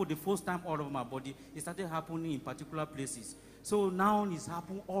happened for the first time all over my body. It started happening in particular places. So now it's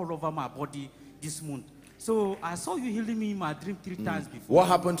happening all over my body this month. So I saw you healing me in my dream 3 times before. What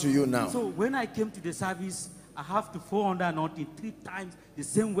happened to you now? So when I came to the service, I have to fall under anointing 3 times the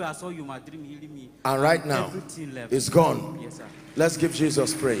same way I saw you in my dream healing me. And right now, everything left. It's gone. Yes, sir. Let's give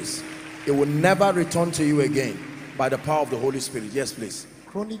Jesus praise. It will never return to you again by the power of the Holy Spirit. Yes, please.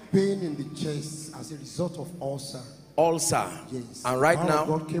 Chronic pain in the chest as a result of ulcer. Ulcer. Yes. And right now,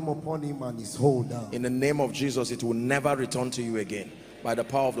 God came upon him and his whole down. In the name of Jesus, it will never return to you again by the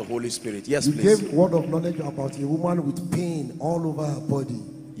power of the Holy Spirit. Yes, you please. gave word of knowledge about a woman with pain all over her body.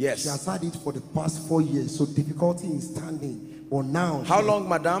 Yes. She has had it for the past 4 years, so difficulty in standing. But now, how long,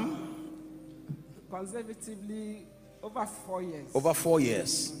 madam? Conservatively, over 4 years. Over 4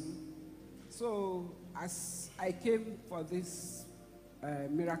 years. So, as I came for this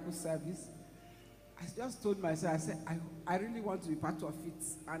miracle service, I just told myself, I said, I really want to be part of it,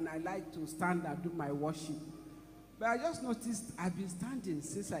 and I like to stand and do my worship. But I just noticed I've been standing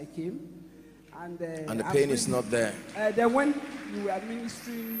since I came, and the pain is not there. Then when you were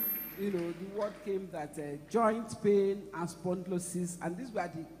ministering, you know, the word came that joint pain and spondylosis, and these were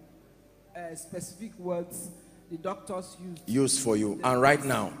the specific words the doctors used for you. And right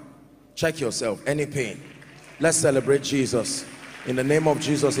now, check yourself. Any pain, let's celebrate Jesus. In the name of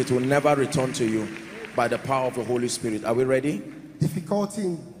Jesus, it will never return to you by the power of the Holy Spirit. Are we ready? Difficulty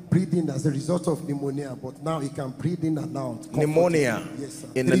in breathing as a result of pneumonia, but now he can breathe in and out. Pneumonia. Yes, sir.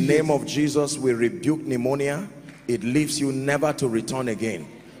 In the name of Jesus, we rebuke pneumonia. It leaves you never to return again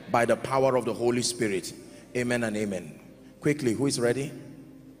by the power of the Holy Spirit. Amen and amen. Quickly, who is ready?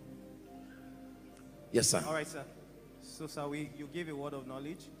 Yes, sir. All right, sir. So, sir, you gave a word of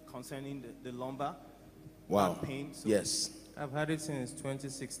knowledge concerning the lumbar wow. pain. So yes. I've had it since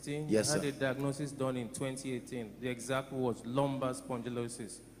 2016. Yes, I had sir. a diagnosis done in 2018. The exact word was lumbar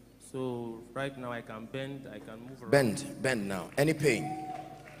spondylosis. So right now I can bend, I can move around. Bend now. Any pain?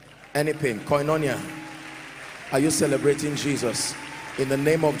 Any pain? Koinonia, are you celebrating Jesus? In the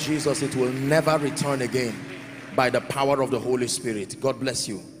name of Jesus, it will never return again by the power of the Holy Spirit. God bless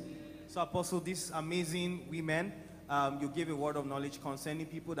you. So Apostle, these amazing women, you gave a word of knowledge concerning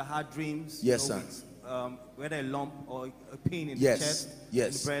people that had dreams. Yes, you know, sir. With, whether a lump or a pain in Yes, the chest, yes.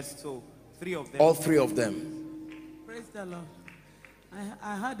 in the breast. So 3 of them. All 3 of them. Praise the Lord.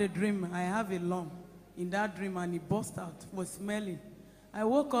 I had a dream. I have a lump in that dream and it burst out, was smelling. I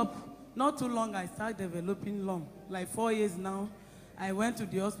woke up, not too long, I started developing lump. Like 4 years now. I went to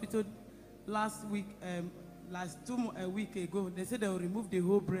the hospital last week, a week ago. They said they will remove the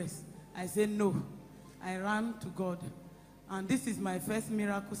whole breast. I said no. I ran to God. And this is my first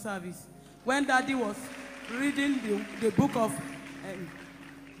miracle service. When Daddy was reading the book of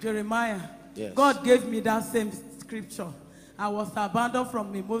Jeremiah, yes, God gave me that same scripture. I was abandoned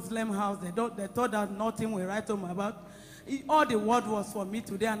from a Muslim house. They thought that nothing will write home about. All the word was for me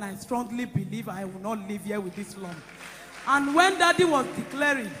today, and I strongly believe I will not live here with this lump. And when Daddy was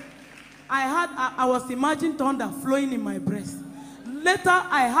declaring, I was imagining thunder flowing in my breast. Later,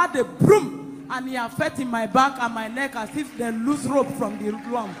 I had a broom, and it affected my back and my neck as if they loose rope from the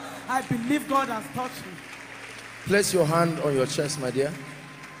lump. I believe God has touched me. Place your hand on your chest, my dear.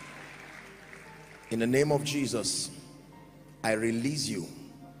 In the name of Jesus, I release you.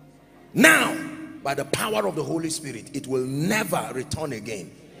 Now, by the power of the Holy Spirit, it will never return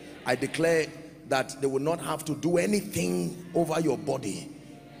again. I declare that they will not have to do anything over your body.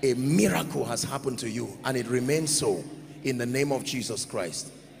 A miracle has happened to you, and it remains so in the name of Jesus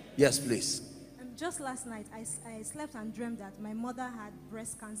Christ. Yes, please. Just last night, I slept and dreamed that my mother had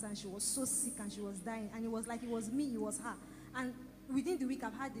breast cancer and she was so sick and she was dying. And it was like it was me, it was her. And within the week,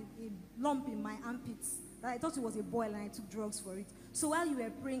 I've had a lump in my armpits that I thought it was a boil, and I took drugs for it. So while you were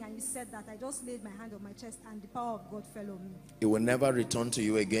praying and you said that, I just laid my hand on my chest and the power of God fell on me. It will never return to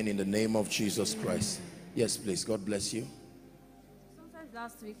you again in the name of Jesus Christ. Yes, please. God bless you. Sometimes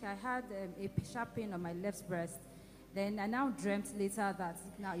last week, I had a sharp pain on my left breast. Then I now dreamt later that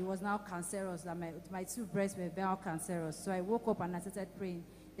now it was now cancerous, that my 2 breasts were now cancerous. So I woke up and I started praying.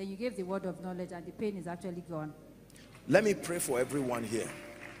 Then you gave the word of knowledge and the pain is actually gone. Let me pray for everyone here.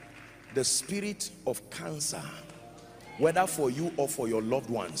 The spirit of cancer, whether for you or for your loved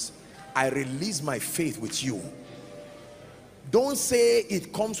ones, I release my faith with you. Don't say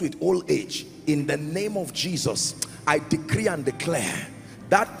it comes with old age. In the name of Jesus, I decree and declare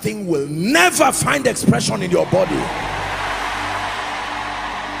that thing will never find expression in your body.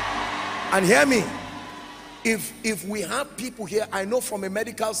 And hear me, if we have people here, I know from a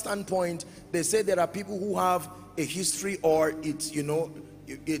medical standpoint, they say there are people who have a history, or it's, you know,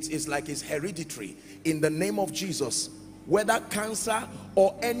 it's like it's hereditary. In the name of Jesus, whether cancer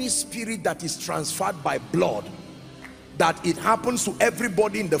or any spirit that is transferred by blood, that it happens to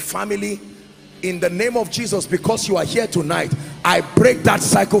everybody in the family, in the name of Jesus, because you are here tonight, I break that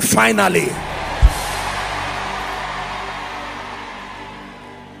cycle finally.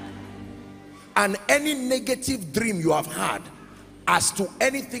 And any negative dream you have had as to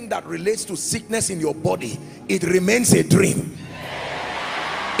anything that relates to sickness in your body, it remains a dream.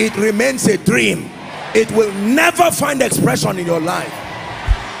 It remains a dream. It will never find expression in your life.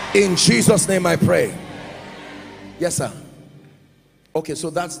 In Jesus' name I pray. Yes, sir. Okay, so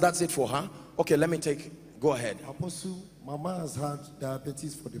that's it for her. Okay, let me go ahead. Apostle, Mama has had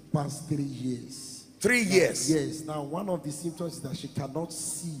diabetes for the past 3 years. 3 years? Yes. Now, one of the symptoms is that she cannot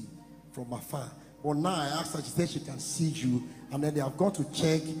see from afar. But now I asked her, she said she can see you. And then they have gone to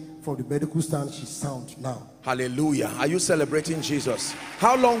check from the medical stand, she's sound now. Hallelujah. Are you celebrating Jesus?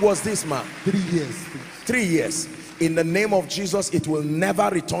 How long was this, man? 3 years. 3 years. In the name of Jesus, it will never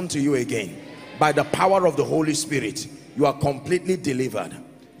return to you again. By the power of the Holy Spirit, you are completely delivered.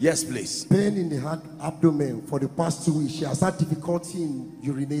 Yes, please. Pain in the abdomen for the past 2 weeks. She has had difficulty in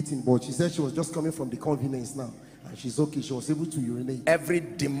urinating, but she said she was just coming from the convenience now. And she's okay. She was able to urinate. Every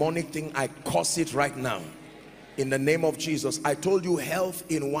demonic thing, I curse it right now. In the name of Jesus. I told you health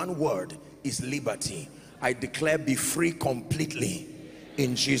in one word is liberty. I declare be free completely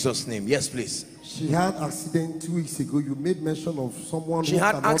in Jesus' name. Yes, please. She had accident 2 weeks ago. You made mention of someone she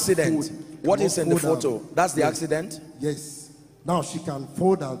had accident. What is in the photo? That's the accident? Yes. Now she can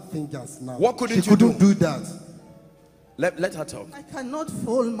fold her fingers now. What couldn't you couldn't do that? Let her talk. I cannot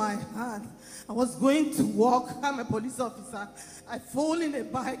fold my hand. I was going to walk. I'm a police officer. I fall in a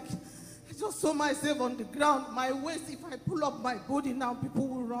bike. I just saw myself on the ground. My waist, if I pull up my body now, people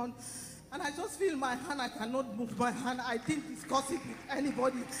will run. And I just feel my hand, I cannot move my hand. I didn't discuss it with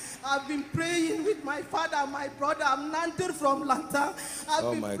anybody. I've been praying with my father, my brother. I'm Nanter from Lanta.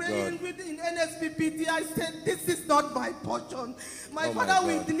 I've been praying with in NSPPT. I said, this is not my portion. My father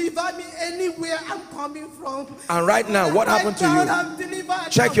will deliver me anywhere I'm coming from. And right now, what happened to you?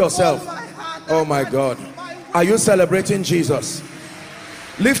 Check yourself. Oh my God. Are you celebrating Jesus?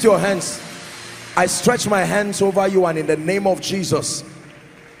 Lift your hands. I stretch my hands over you, and in the name of Jesus,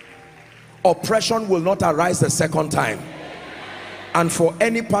 oppression will not arise the second time. And for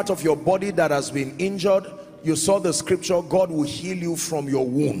any part of your body that has been injured, you saw the scripture, God will heal you from your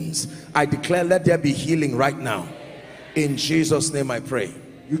wounds. I declare, let there be healing right now. In Jesus' name I pray.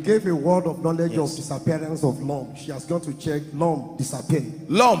 You gave a word of knowledge of disappearance of lump. She has gone to check. Lump disappeared.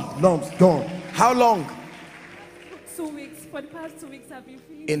 Lump's gone. How long? 2 weeks. For the past 2 weeks I've been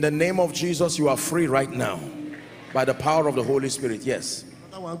free. In the name of Jesus, you are free right now by the power of the Holy Spirit. Yes.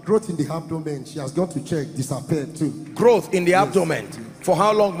 Another one, growth in the abdomen. She has gone to check. Disappeared too. Growth in the abdomen. For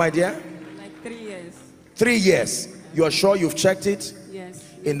how long, my dear? Like 3 years. 3 years. You are sure you've checked it? Yes.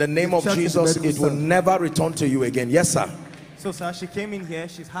 In the name of Jesus, it will never return to you again. Yes, sir. So, sir, she came in here.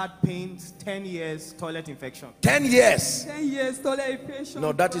 She's had pains, 10 years, toilet infection. 10 years? 10 years, toilet infection.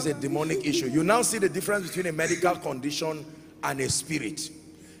 No, that is a demonic issue. You now see the difference between a medical condition and a spirit.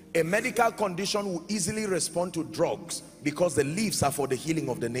 A medical condition will easily respond to drugs because the leaves are for the healing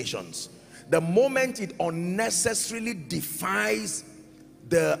of the nations. The moment it unnecessarily defies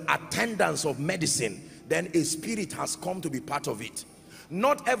the attendance of medicine, then a spirit has come to be part of it.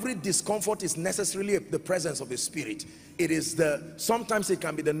 Not every discomfort is necessarily the presence of a spirit. It is sometimes it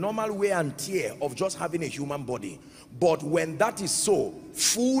can be the normal wear and tear of just having a human body. But when that is so,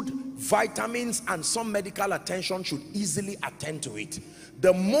 food, vitamins, and some medical attention should easily attend to it.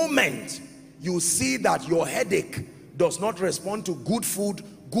 The moment you see that your headache does not respond to good food,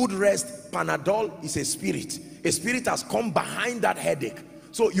 good rest, Panadol is a spirit. A spirit has come behind that headache.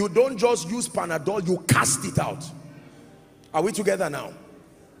 So you don't just use Panadol, you cast it out. Are we together now?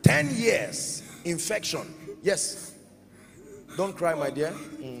 10 years infection. Yes. Don't cry, my dear.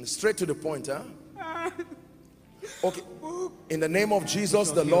 Straight to the point, huh? Okay. In the name of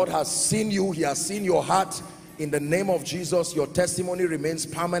Jesus, the Lord has seen you. He has seen your heart. In the name of Jesus, your testimony remains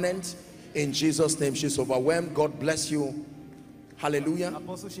permanent. In Jesus' name, she's overwhelmed. God bless you. Hallelujah.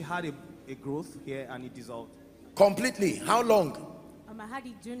 Apostle, she had a growth here and it dissolved. Completely. How long? I had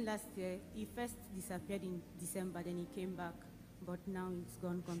it June last year. He first disappeared in December, then he came back. But now it's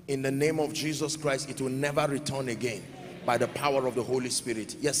gone. In the name of Jesus Christ, it will never return again by the power of the Holy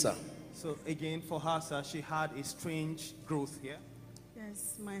Spirit. Yes, sir. So again, for her, sir, she had a strange growth here.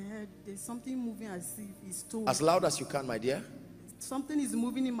 Yes, my head, there's something moving as if it's stone. As loud as you can, my dear. Something is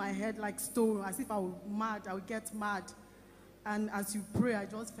moving in my head like stone, as if I would get mad. And as you pray, I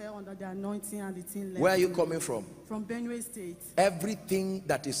just fell under the anointing and the thing left. Where are you coming from? From Benue State. Everything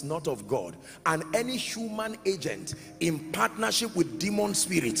that is not of God and any human agent in partnership with demon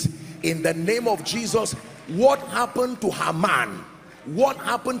spirits, in the name of Jesus, what happened to Haman, what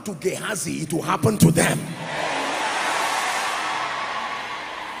happened to Gehazi, it will happen to them.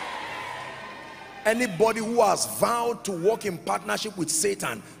 Anybody who has vowed to walk in partnership with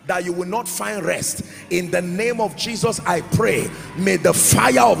Satan, that you will not find rest, in the name of Jesus, I pray, may the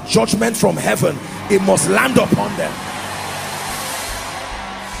fire of judgment from heaven, it must land upon them.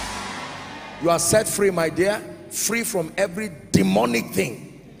 You are set free, my dear, free from every demonic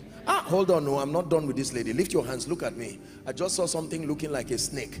thing. Hold on, no, I'm not done with this lady. Lift your hands, look at me. I just saw something looking like a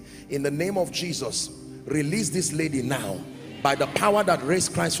snake. In the name of Jesus, release this lady now by the power that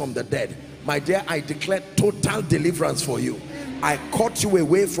raised Christ from the dead. My dear, I declare total deliverance for you. I cut you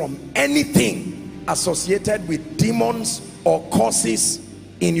away from anything associated with demons or curses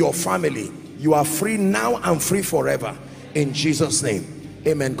in your family. You are free now and free forever. In Jesus' name.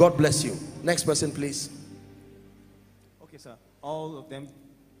 Amen. God bless you. Next person, please. Okay, sir. All of them,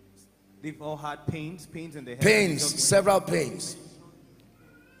 they've all had pains in their head. Pains, several pains.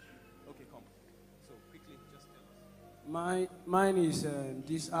 Okay, come. So quickly, just tell us. Mine is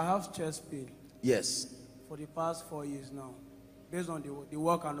this. I have chest pain. Yes. For the past 4 years now, based on the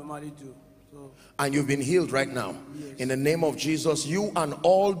work I normally do. So. And you've been healed right now. Yes. In the name of Jesus, you and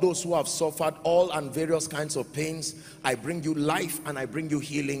all those who have suffered all and various kinds of pains, I bring you life and I bring you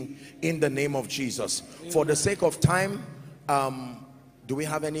healing in the name of Jesus. Amen. For the sake of time, do we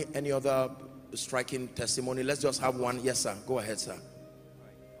have any other striking testimony? Let's just have one. Yes, sir. Go ahead, sir.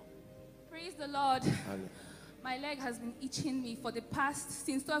 Praise the Lord. My leg has been itching me for the past,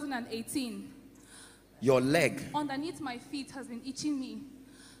 since 2018. Your leg? Underneath my feet has been itching me.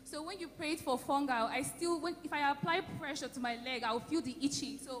 So when you prayed for fungal, if I apply pressure to my leg, I'll feel the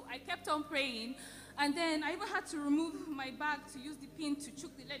itching. So I kept on praying. And then I even had to remove my bag to use the pin to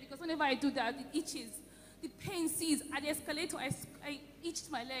choke the leg, because whenever I do that, it itches. The pain ceased. At the escalator, I itched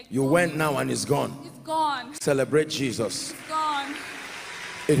my leg. You went now and it's gone. It's gone. Celebrate Jesus. It's gone.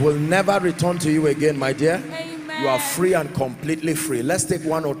 It will never return to you again, my dear. Amen. You are free and completely free. Let's take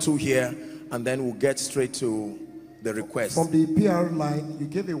one or two here, and then we'll get straight to the request. From the PR line, you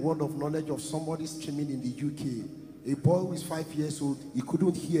gave a word of knowledge of somebody streaming in the UK. A boy who is 5 years old, he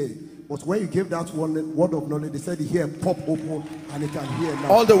couldn't hear. But when you gave that word of knowledge, they said he hear pop open and he can hear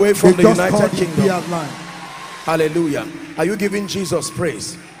now. All the way from the United Kingdom. PR line. Hallelujah. Are you giving Jesus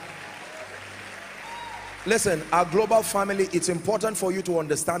praise? Listen, our global family, it's important for you to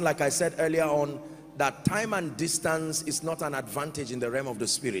understand, like I said earlier on, that time and distance is not an advantage in the realm of the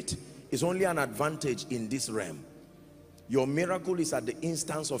spirit. It's only an advantage in this realm. Your miracle is at the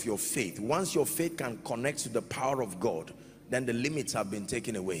instance of your faith. Once your faith can connect to the power of God, then the limits have been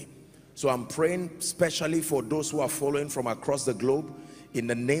taken away. So I'm praying specially for those who are following from across the globe. In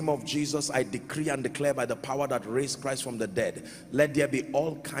the name of Jesus, I decree and declare by the power that raised Christ from the dead, let there be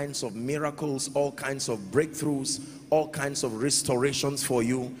all kinds of miracles, all kinds of breakthroughs, all kinds of restorations for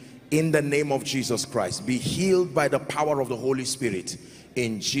you in the name of Jesus Christ. Be healed by the power of the Holy Spirit.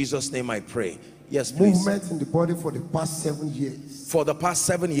 In Jesus' name I pray. Yes, please. Movement in the body for the past 7 years. For the past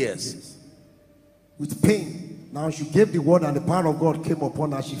 7 years. Yes. With pain. Now she gave the word and the power of God came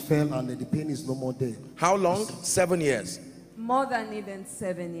upon her. She fell and the pain is no more there. How long? 7 years. More than even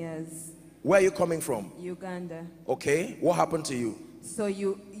 7 years. Where are you coming from? Uganda. Okay. What happened to you? So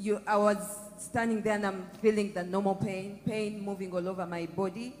I was standing there and I'm feeling the normal pain moving all over my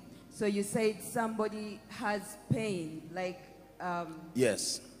body. So you said somebody has pain, like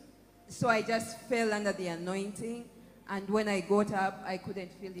yes. So I just fell under the anointing, and when I got up, I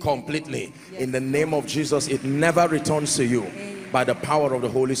couldn't feel it completely. Yes. In the name of Jesus, it never returns to you. Amen. By the power of the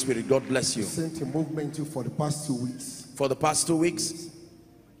Holy Spirit. God bless you. Sent a movement for the past 2 weeks. For the past 2 weeks?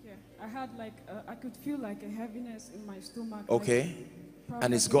 Yeah, I had like, I could feel like a heaviness in my stomach. Okay. Like,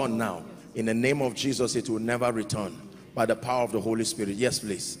 and it's gone now. Yes. In the name of Jesus, it will never return. By the power of the Holy Spirit. Yes,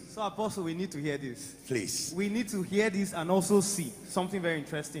 please. So, Apostle, we need to hear this. Please. We need to hear this and also see something very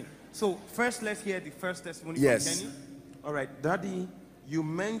interesting. So, first, let's hear the first testimony from Kenny. All right, Daddy, you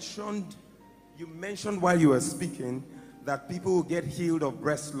mentioned while you were speaking that people will get healed of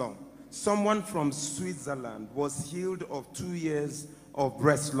breast lump. Someone from Switzerland was healed of 2 years of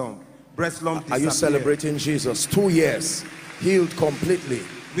breast lump. Breast lump disappeared. Are you celebrating Jesus? 2 years, healed completely.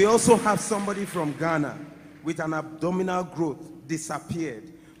 We also have somebody from Ghana with an abdominal growth,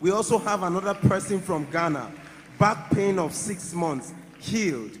 disappeared. We also have another person from Ghana, back pain of 6 months,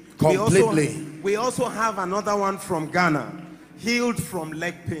 healed. Completely. We also have another one from Ghana, healed from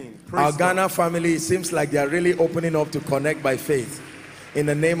leg pain. Praise Our God. Ghana family, it seems like they are really opening up to connect by faith. In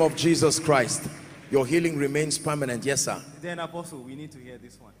the name of Jesus Christ, your healing remains permanent. Yes, sir. Then, Apostle, we need to hear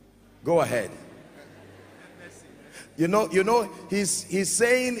this one. Go ahead. You know, he's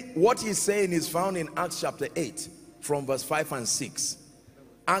saying, what he's saying is found in Acts chapter 8 from verse 5 and 6.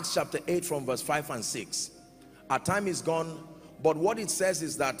 Acts chapter 8 from verse 5 and 6. Our time is gone, but what it says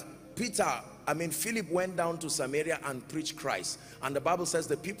is that Philip went down to Samaria and preached Christ. And the Bible says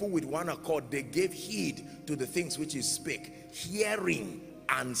the people with one accord, they gave heed to the things which he spake, hearing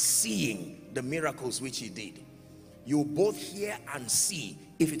and seeing the miracles which he did. You both hear and see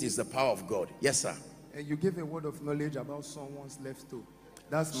if it is the power of God. Yes, sir. You gave a word of knowledge about someone's left toe.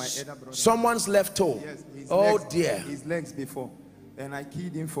 That's my elder brother. Someone's left toe? Yes. His legs before. And I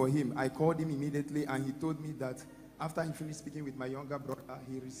keyed in for him. I called him immediately and he told me that after he finished speaking with my younger brother,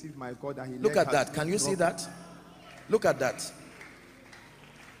 he received my call that he look at that. Can you see that? Look at that.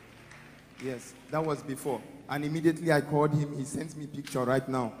 Yes, that was before. And immediately I called him. He sent me a picture right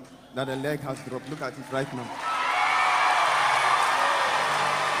now that the leg has dropped. Look at it right now.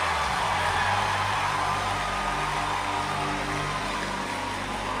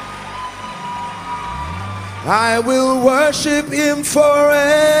 I will worship him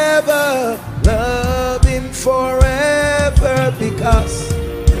forever, love him forever, because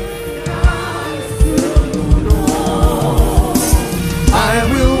I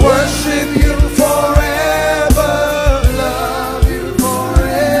will worship you forever, love you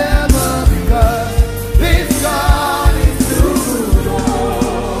forever, because this God is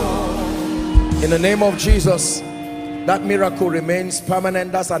too. In the name of Jesus, that miracle remains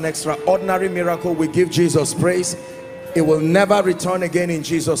permanent. That's an extraordinary miracle. We give Jesus praise. It will never return again in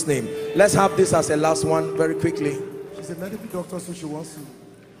Jesus' name. Let's have this as a last one very quickly. She's a medical doctor, so she wants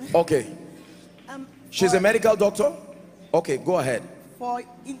to. Okay. She's a medical doctor? Okay, go ahead. for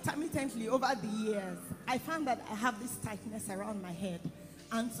intermittently over the years, I found that I have this tightness around my head.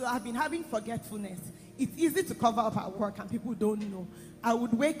 And so I've been having forgetfulness. It's easy to cover up at work and people don't know. I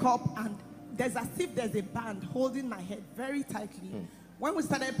would wake up and there's as if there's a band holding my head very tightly. When we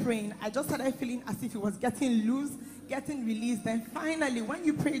started praying, I just started feeling as if it was getting loose, getting released. Then finally, when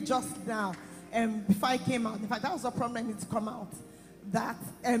you prayed just now, before I came out, in fact, that was a problem I need to come out, that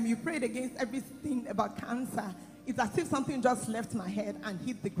you prayed against everything about cancer. It's as if something just left my head and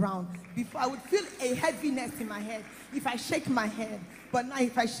hit the ground. Before, I would feel a heaviness in my head if I shake my head. But now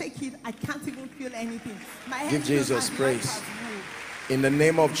if I shake it, I can't even feel anything. My head Give Jesus praise. has moved. In the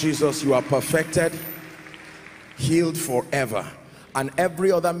name of Jesus, you are perfected, healed forever. And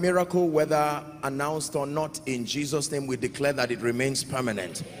every other miracle, whether announced or not, in Jesus' name we declare that it remains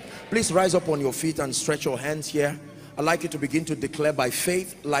permanent. Please rise up on your feet and stretch your hands here. I'd like you to begin to declare by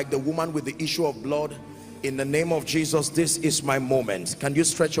faith, like the woman with the issue of blood. In the name of Jesus, this is my moment. Can you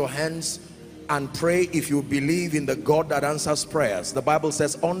stretch your hands and pray if you believe in the God that answers prayers? The Bible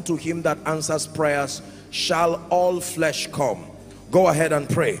says, unto him that answers prayers shall all flesh come. Go ahead and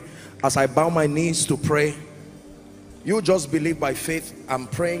pray. As I bow my knees to pray, you just believe by faith. I'm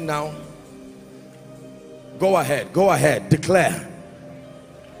praying now. Go ahead, declare.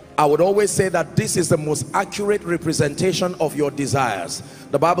 I would always say that this is the most accurate representation of your desires.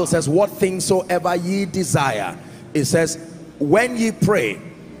 The Bible says, what things soever ye desire. It says, when ye pray,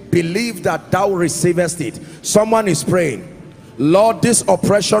 believe that thou receivest it. Someone is praying, Lord, this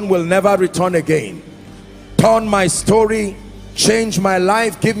oppression will never return again. Turn my story, change my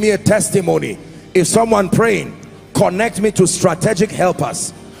life, give me a testimony. If someone praying, connect me to strategic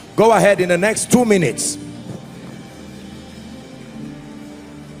helpers. Go ahead in the next 2 minutes.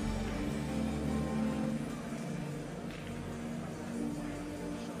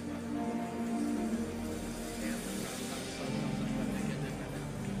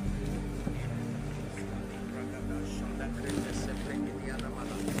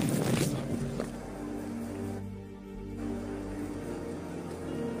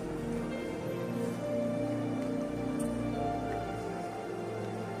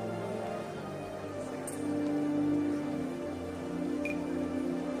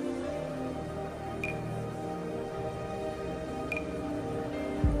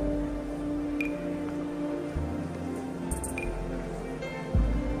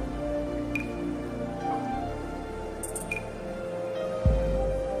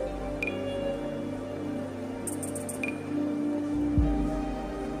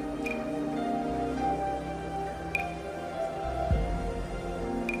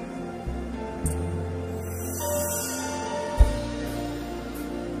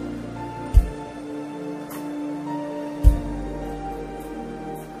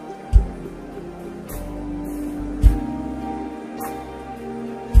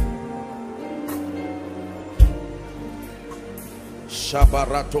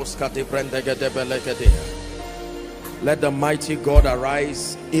 Let the mighty God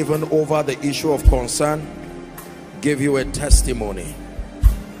arise even over the issue of concern, give you a testimony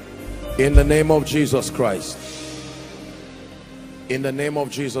in the name of Jesus Christ. In the name of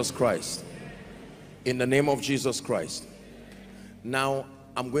Jesus Christ. In the name of Jesus Christ. Now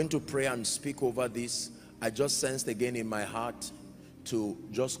I'm going to pray and speak over this. I just sensed again in my heart to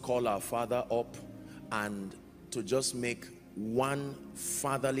just call our Father up and to just make one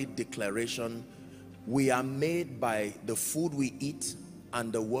fatherly declaration. We are made by the food we eat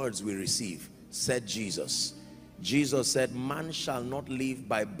and the words we receive, said Jesus. Jesus said, man shall not live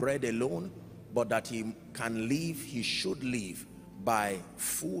by bread alone, but that he can live, he should live by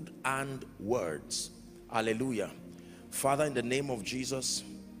food and words. Hallelujah. Father, in the name of Jesus,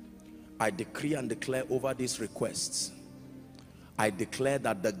 I decree and declare over these requests, I declare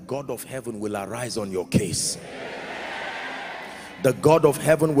that the God of heaven will arise on your case. The God of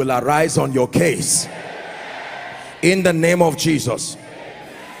heaven will arise on your case in the name of Jesus.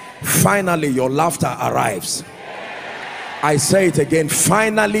 Finally your laughter arrives. I say it again,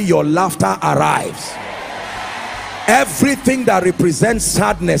 finally your laughter arrives. Everything that represents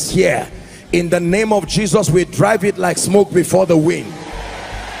sadness here, in the name of Jesus, we drive it like smoke before the wind.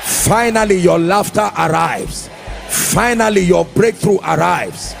 Finally your laughter arrives. Finally your breakthrough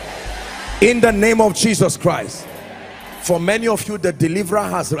arrives in the name of Jesus Christ. For many of you, the deliverer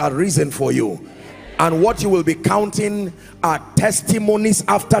has arisen for you, and what you will be counting are testimonies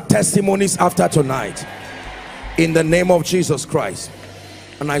after testimonies after tonight in the name of Jesus Christ.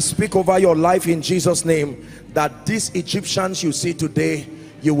 And I speak over your life in Jesus' name that these Egyptians you see today,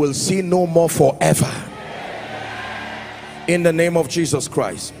 you will see no more forever in the name of Jesus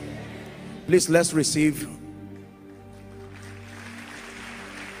Christ. Please, let's receive.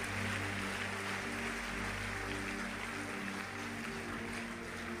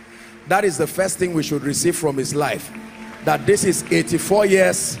 That is the first thing we should receive from his life. That this is 84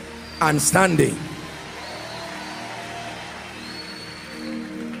 years and standing.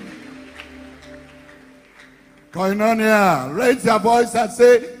 Koinonia, raise your voice and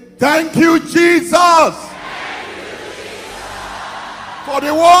say, thank you, Jesus. For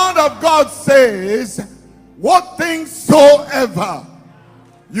the word of God says, what things soever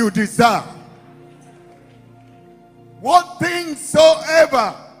you desire. What things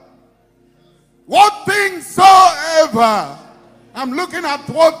soever. What things soever. I'm looking at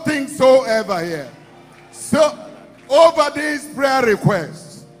what things soever here. So, over these prayer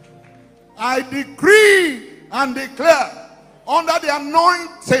requests, I decree and declare under the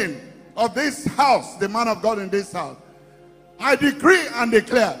anointing of this house, the man of God in this house, I decree and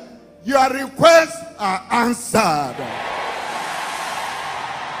declare your requests are answered.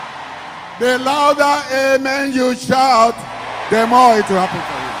 The louder amen you shout, the more it will happen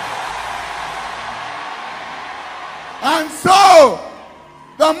for you. And so,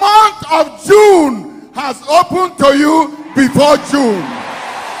 the month of June has opened to you before June.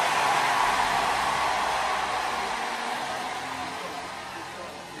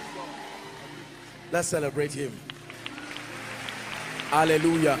 Let's celebrate him.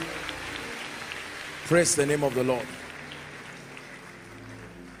 Hallelujah. Praise the name of the Lord.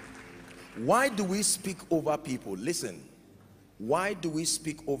 Why do we speak over people? Listen. Why do we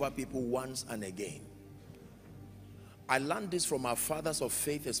speak over people once and again? I learned this from our fathers of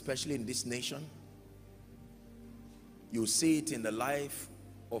faith, especially in this nation. You see it in the life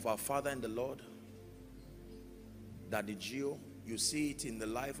of our father in the Lord, Daddy Gio. You see it in the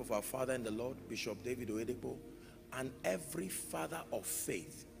life of our father in the Lord, Bishop David Oyedepo, and every father of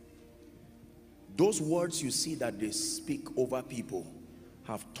faith. Those words you see that they speak over people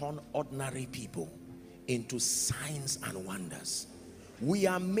have turned ordinary people into signs and wonders. We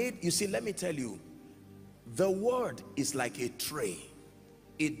are made, you see, let me tell you, the word is like a tray.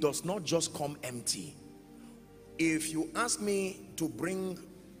 It does not just come empty. If you ask me to bring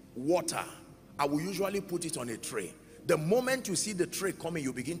water, I will usually put it on a tray. The moment you see the tray coming,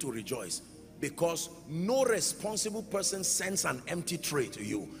 you begin to rejoice, because no responsible person sends an empty tray to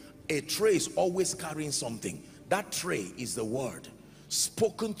you. A tray is always carrying something. That tray is the word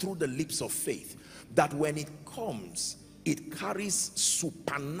spoken through the lips of faith, that when it comes, it carries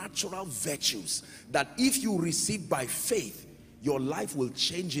supernatural virtues that if you receive by faith, your life will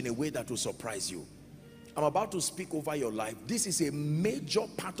change in a way that will surprise you. I'm about to speak over your life. This is a major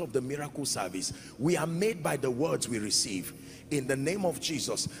part of the miracle service. We are made by the words we receive. In the name of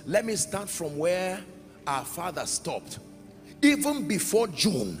Jesus, let me start from where our father stopped. Even before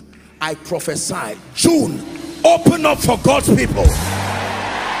June, I prophesied, June, open up for God's people.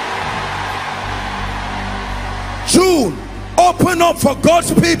 June, open up for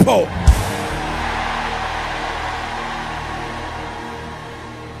God's people.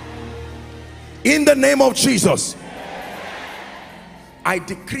 In the name of Jesus, I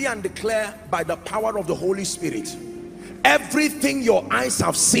decree and declare by the power of the Holy Spirit, everything your eyes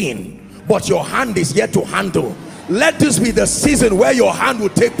have seen but your hand is yet to handle, let this be the season where your hand will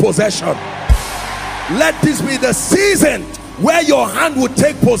take possession. Let this be the season where your hand will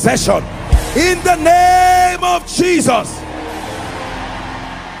take possession. In the name of Jesus.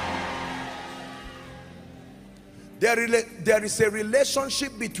 There is a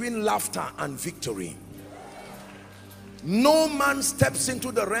relationship between laughter and victory. No man steps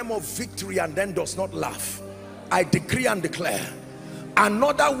into the realm of victory and then does not laugh. I decree and declare,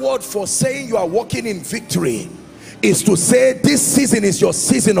 another word for saying you are walking in victory is to say this season is your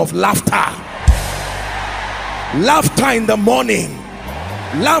season of laughter. Laughter in the morning,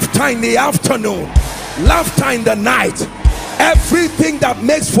 laughter in the afternoon, laughter in the night. Everything that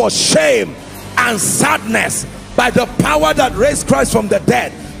makes for shame and sadness, by the power that raised Christ from the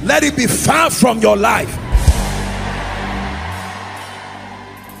dead, let it be far from your life.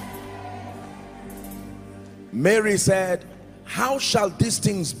 Mary said, how shall these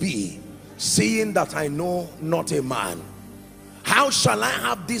things be, seeing that I know not a man? How shall I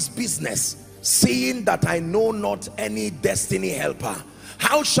have this business, seeing that I know not any destiny helper?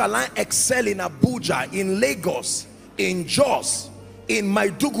 How shall I excel in Abuja, in Lagos, in Jos, in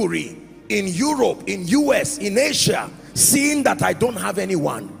Maiduguri, in Europe, in US, in Asia, seeing that I don't have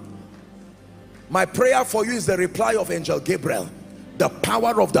anyone? My prayer for you is the reply of Angel Gabriel. The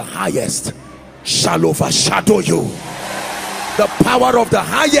power of the highest shall overshadow you. The power of the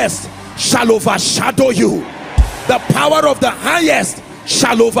highest shall overshadow you. The power of the highest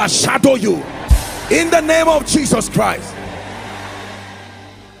shall overshadow you. In the name of Jesus Christ.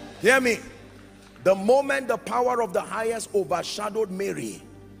 Hear me. The moment the power of the highest overshadowed Mary,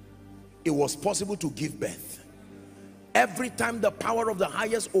 it was possible to give birth. Every time the power of the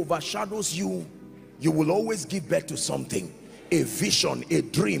highest overshadows you, you will always give birth to something. A vision, a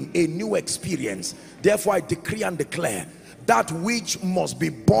dream, a new experience. Therefore I decree and declare, that which must be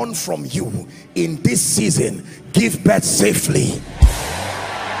born from you in this season, give birth safely.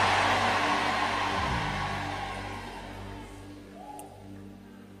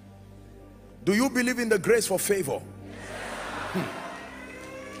 Do you believe in the grace for favor?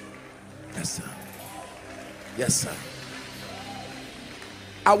 Yes, sir. Yes, sir.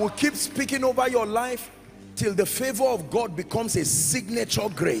 I will keep speaking over your life till the favor of God becomes a signature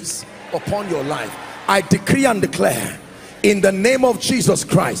grace upon your life. I decree and declare in the name of Jesus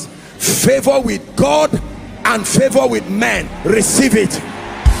Christ, favor with God and favor with men, receive it.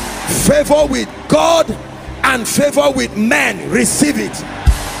 Favor with God and favor with men, receive it.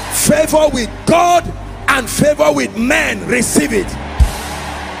 Favor with God and favor with men, receive it.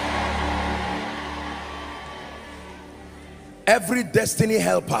 Every destiny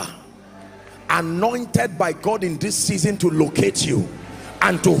helper anointed by God in this season to locate you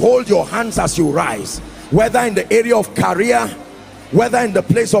and to hold your hands as you rise, whether in the area of career, whether in the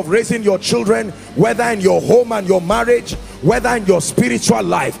place of raising your children, whether in your home and your marriage, whether in your spiritual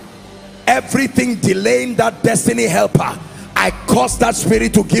life, everything delaying that destiny helper, I cause that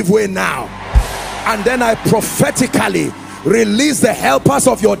spirit to give way now. And then I prophetically release the helpers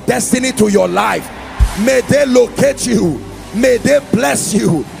of your destiny to your life. May they locate you, may they bless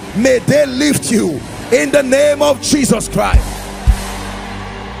you, may they lift you in the name of Jesus Christ.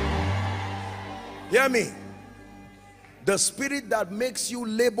 Hear me. The spirit that makes you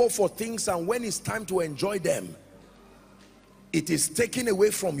labor for things, and when it's time to enjoy them, it is taken away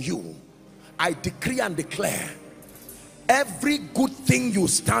from you. I decree and declare, every good thing you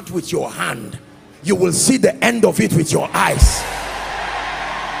start with your hand, you will see the end of it with your eyes.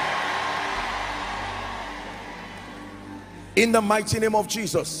 In the mighty name of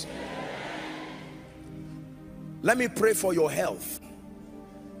Jesus. Let me pray for your health.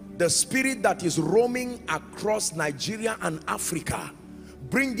 The spirit that is roaming across Nigeria and Africa,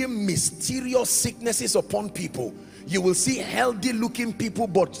 bringing mysterious sicknesses upon people. You will see healthy looking people,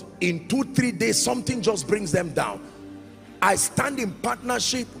 but in 2-3 days something just brings them down. I stand in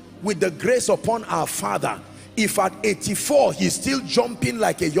partnership with the grace upon our Father. If at 84 he's still jumping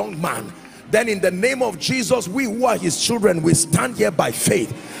like a young man, then in the name of Jesus, we who are his children, we stand here by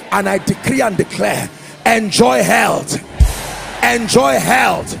faith, and I decree and declare, enjoy health, enjoy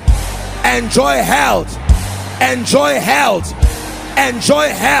health, enjoy health, enjoy health, enjoy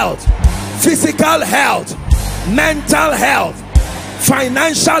health, physical health, mental health,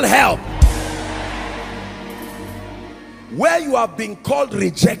 financial health. Where you have been called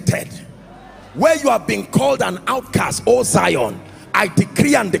rejected, where you have been called an outcast, O Zion, I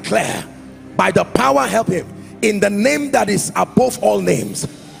decree and declare, by the power, help him, in the name that is above all names,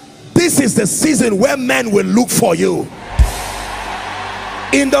 this is the season where men will look for you.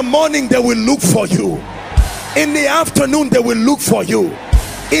 In the morning they will look for you, in the afternoon they will look for you,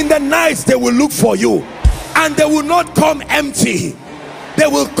 in the nights they will look for you, and they will not come empty. They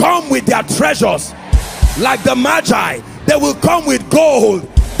will come with their treasures like the Magi. They will come with gold,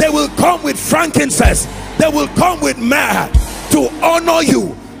 they will come with frankincense, they will come with myrrh to honor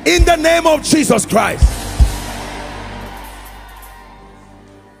you in the name of Jesus Christ.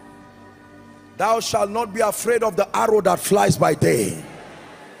 Thou shalt not be afraid of the arrow that flies by day.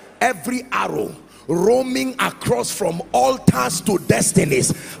 Every arrow roaming across from altars to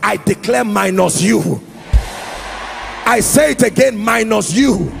destinies, I declare minus you. I say it again, minus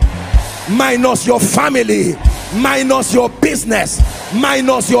you, minus your family, minus your business,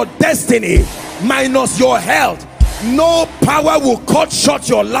 minus your destiny, minus your health. No power will cut short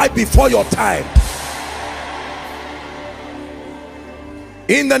your life before your time.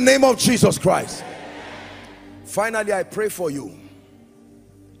 In the name of Jesus Christ. Finally, I pray for you.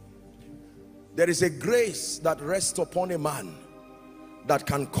 There is a grace that rests upon a man that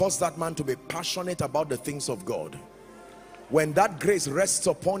can cause that man to be passionate about the things of God. When that grace rests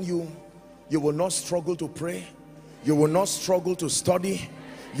upon you, you will not struggle to pray, you will not struggle to study,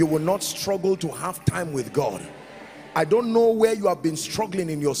 you will not struggle to have time with God. I don't know where you have been struggling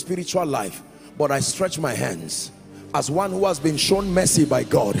in your spiritual life, but I stretch my hands as one who has been shown mercy by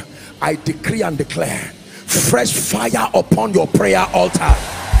God. I decree and declare fresh fire upon your prayer altar.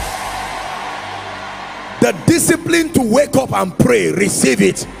 The discipline to wake up and pray, receive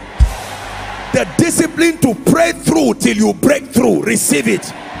it. The discipline to pray through till you break through, receive it.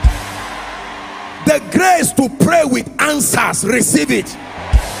 The grace to pray with answers, receive it.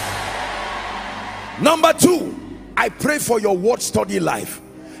 Number two, I pray for your word study life.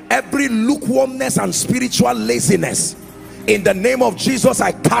 Every lukewarmness and spiritual laziness, in the name of Jesus,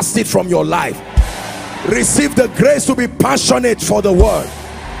 I cast it from your life. Receive the grace to be passionate for the word.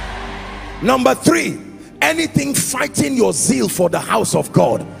 Number 3, anything fighting your zeal for the house of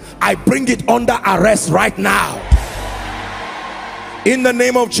God, I bring it under arrest right now, in the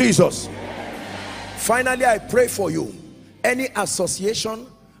name of Jesus. Finally, I pray for you. Any association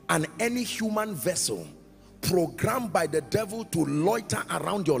and any human vessel programmed by the devil to loiter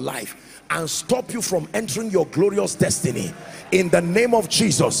around your life and stop you from entering your glorious destiny, in the name of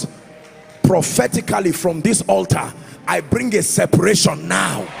Jesus, prophetically from this altar, I bring a separation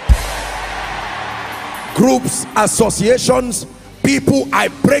now. Groups, associations, people, I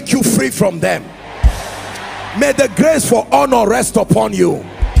break you free from them. May the grace for honor rest upon you.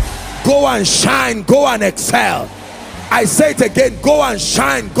 Go and shine, go and excel. I say it again, go and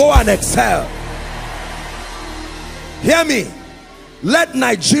shine, go and excel. Hear me. Let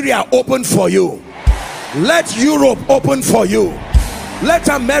Nigeria open for you. Let Europe open for you. Let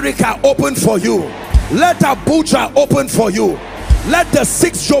America open for you. Let Abuja open for you. Let the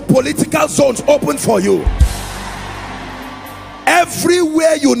 6 geopolitical zones open for you.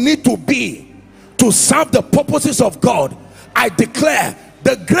 Everywhere you need to be to serve the purposes of God, I declare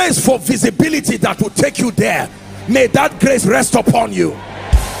the grace for visibility that will take you there. May that grace rest upon you,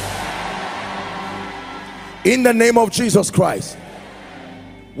 in the name of Jesus Christ.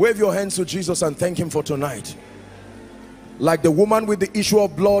 Wave your hands to Jesus and thank him for tonight. Like the woman with the issue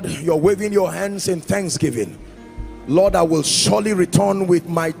of blood, you're waving your hands in thanksgiving. Lord, I will surely return with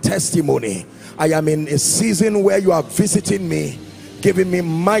my testimony. I am in a season where you are visiting me, giving me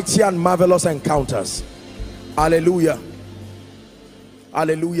mighty and marvelous encounters. Hallelujah.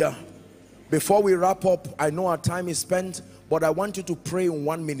 Hallelujah. Before we wrap up, I know our time is spent, but I want you to pray in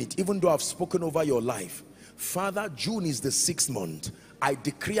 1 minute, even though I've spoken over your life. Father, June is the 6th month. I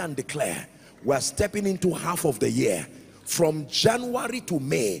decree and declare we're stepping into half of the year. From January to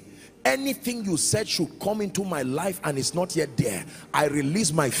May, anything you said should come into my life and it's not yet there, I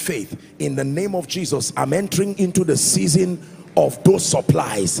release my faith in the name of Jesus. I'm entering into the season of those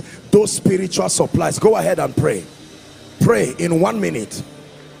supplies, those spiritual supplies. Go ahead and pray. Pray in 1 minute.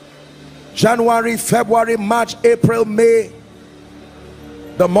 January, February, March, April, May.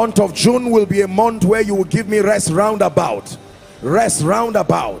 The month of June will be a month where you will give me rest roundabout. Rest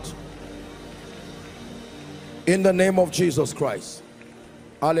roundabout. In the name of Jesus Christ.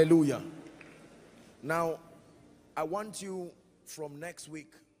 Hallelujah. Now, I want you from next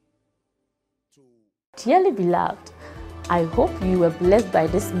week to... Dearly beloved, I hope you were blessed by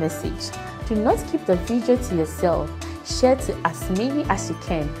this message. Do not keep the video to yourself. Share to as many as you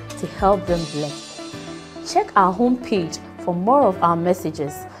can to help them bless. Check our homepage for more of our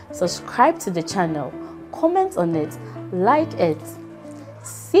messages. Subscribe to the channel, comment on it, like it.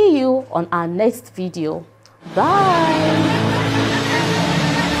 See you on our next video. Bye.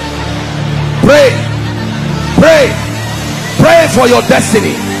 Pray, pray, pray for your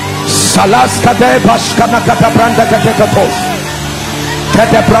destiny.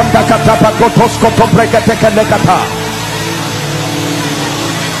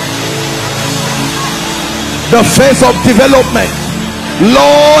 The phase of development.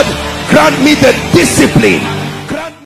 Lord, grant me the discipline